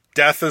down.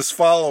 Death is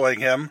following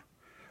him.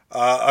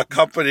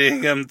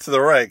 Accompanying him to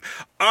the ring.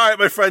 All right,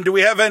 my friend, do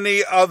we have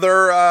any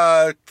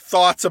other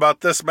thoughts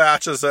about this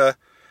match as a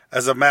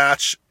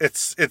match?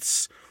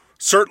 It's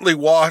certainly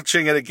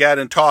watching it again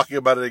and talking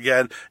about it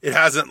again. It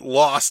hasn't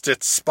lost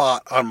its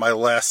spot on my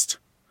list.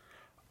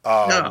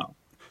 No.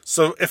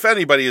 So if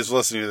anybody is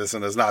listening to this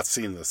and has not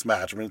seen this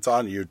match, I mean, it's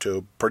on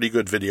YouTube, pretty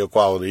good video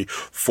quality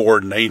for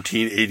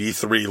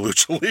 1983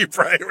 Lucha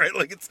Libre, right?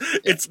 Like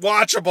it's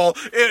watchable.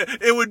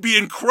 It would be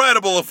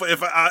incredible if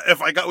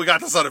we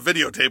got this on a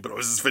videotape and it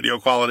was this video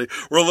quality.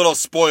 We're a little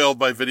spoiled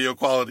by video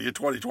quality in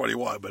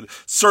 2021, but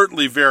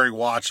certainly very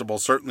watchable,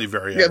 certainly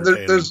very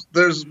entertaining.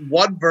 There's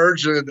one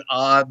version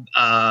on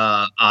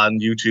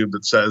YouTube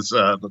that says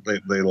that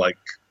they like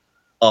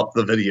up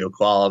the video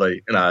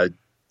quality, and I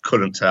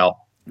couldn't tell.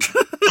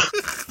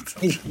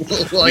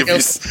 Like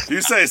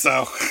you say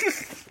so.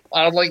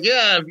 I'm like,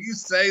 yeah, if you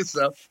say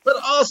so. But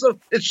also,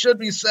 it should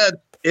be said,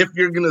 if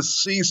you're going to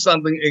see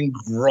something in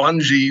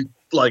grungy,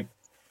 like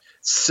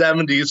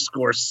 70s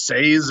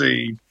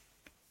Scorsese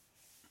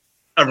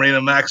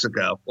Arena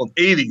Mexico, well,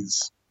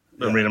 80s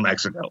Arena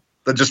Mexico,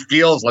 that just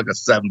feels like a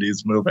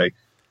 70s movie.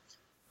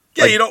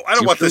 Yeah, like, I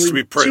don't want this to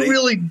be pretty. Do you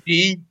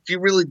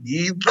really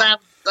need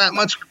that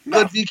much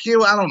good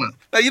DQ? I don't know.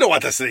 No, you don't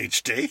want this in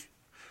HD.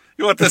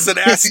 You want this in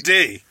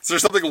SD. Is there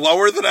something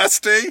lower than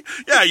SD?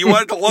 Yeah, you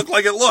want it to look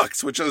like it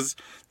looks, which is,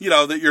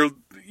 that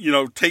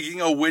you're,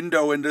 taking a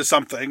window into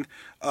something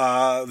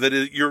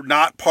that you're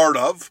not part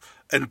of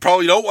and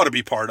probably don't want to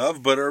be part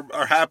of, but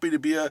are happy to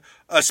be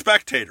a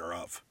spectator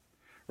of.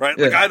 Right?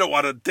 Like, I don't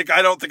think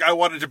I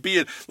wanted to be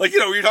in, like,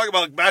 you're talking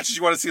about like matches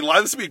you want to see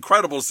live. This would be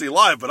incredible to see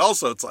live, but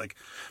also it's like,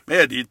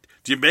 man, do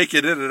you make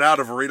it in and out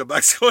of Arena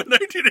Mexico in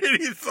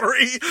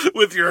 1983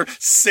 with your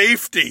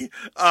safety?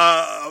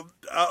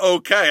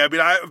 Okay. I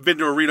mean, I've been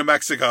to Arena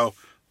Mexico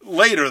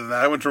later than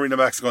that. I went to Arena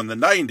Mexico in the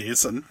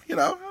 90s, and,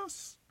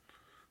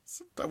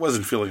 I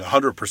wasn't feeling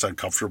 100%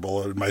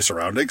 comfortable in my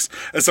surroundings.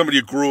 As somebody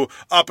who grew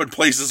up in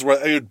places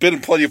where I had been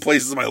in plenty of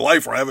places in my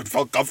life where I haven't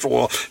felt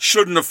comfortable,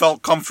 shouldn't have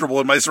felt comfortable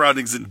in my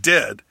surroundings and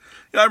did.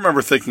 I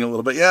remember thinking a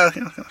little bit, I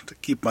have to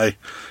keep my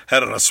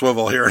head on a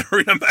swivel here in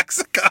Arena,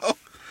 Mexico.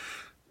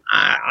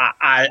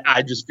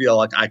 I just feel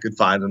like I could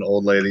find an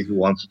old lady who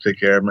wants to take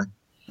care of me.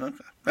 Okay.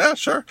 Yeah,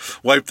 sure.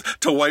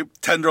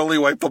 Tenderly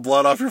wipe the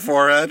blood off your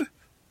forehead.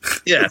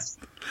 Yes.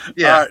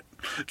 Yeah. All right.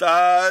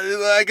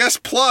 I guess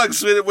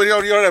plugs. You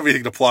don't have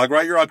anything to plug,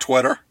 right? You're on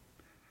Twitter.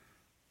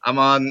 I'm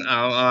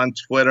on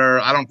Twitter.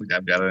 I don't think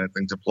I've got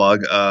anything to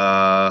plug.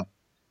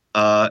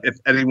 If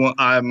anyone,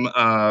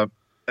 I'm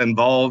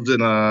involved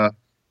in a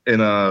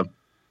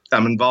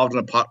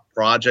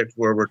project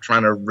where we're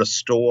trying to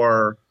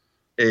restore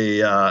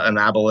an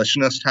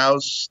abolitionist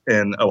house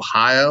in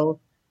Ohio.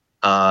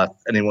 If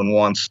anyone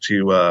wants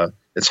to,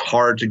 it's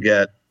hard to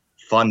get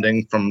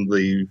funding from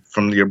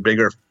your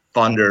bigger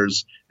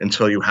funders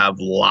until you have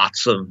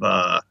lots of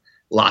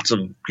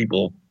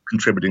people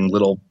contributing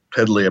little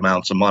piddly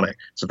amounts of money.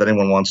 So if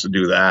anyone wants to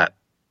do that,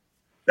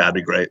 that'd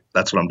be great.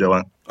 That's what I'm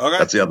doing. Okay.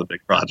 That's the other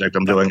big project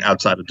I'm doing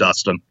outside of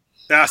Dustin.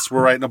 Yes,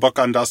 we're writing a book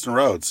on Dustin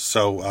Rhodes.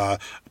 So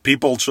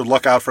people should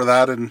look out for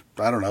that in,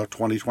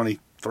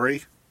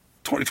 2023.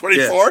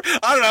 2024? Yeah.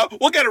 I don't know.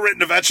 We'll get it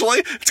written eventually.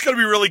 It's going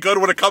to be really good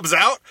when it comes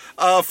out.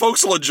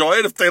 Folks will enjoy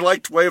it if they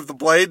liked Way of the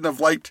Blade and have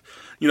liked,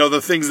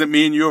 the things that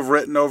me and you have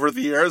written over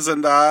the years.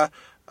 And, check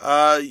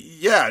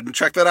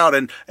that out.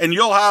 And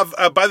you'll have,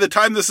 by the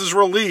time this is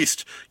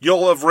released,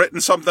 you'll have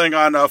written something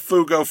on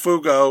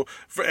Fugo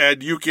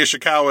and Yuki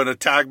Ishikawa in a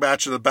tag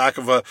match in the back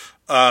of a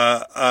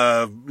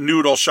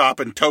noodle shop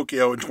in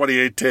Tokyo in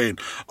 2018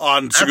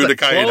 on Segunda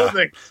Kaida.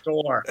 Clothing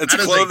store. It's a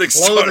clothing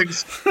store.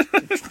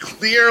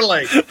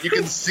 Clearly, you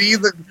can see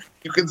that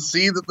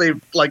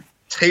they've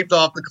taped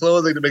off the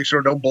clothing to make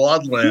sure no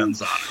blood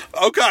lands on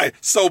it. Okay,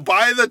 so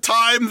by the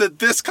time that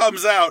this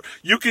comes out,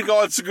 you can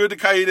go on Segunda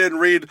Kaida and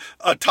read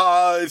a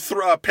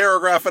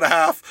paragraph and a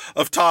half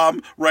of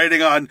Tom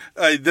writing on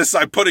this.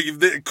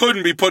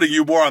 Couldn't be putting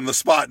you more on the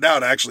spot now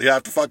to actually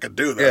have to fucking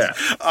do this.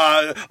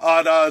 Yeah.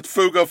 On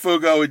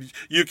Fugo and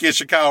Yuki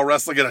Ishikawa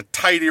wrestling in a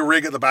tiny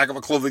ring at the back of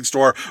a clothing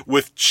store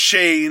with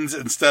chains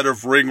instead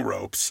of ring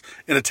ropes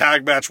in a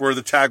tag match where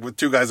the tag with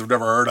two guys I've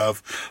never heard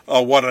of,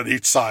 one on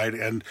each side,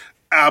 and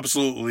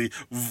absolutely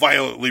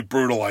violently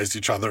brutalized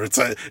each other.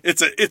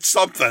 It's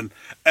something.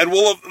 And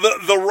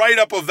the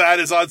write-up of that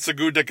is on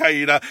Segunda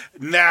Kaida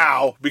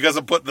now because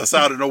I'm putting this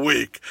out in a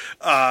week.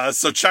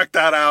 So check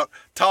that out.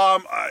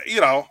 Tom,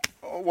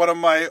 one of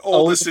my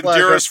oldest and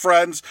dearest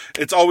friends.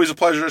 It's always a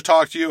pleasure to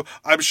talk to you.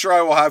 I'm sure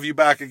I will have you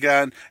back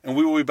again, and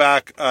we will be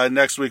back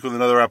next week with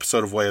another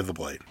episode of Way of the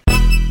Blade.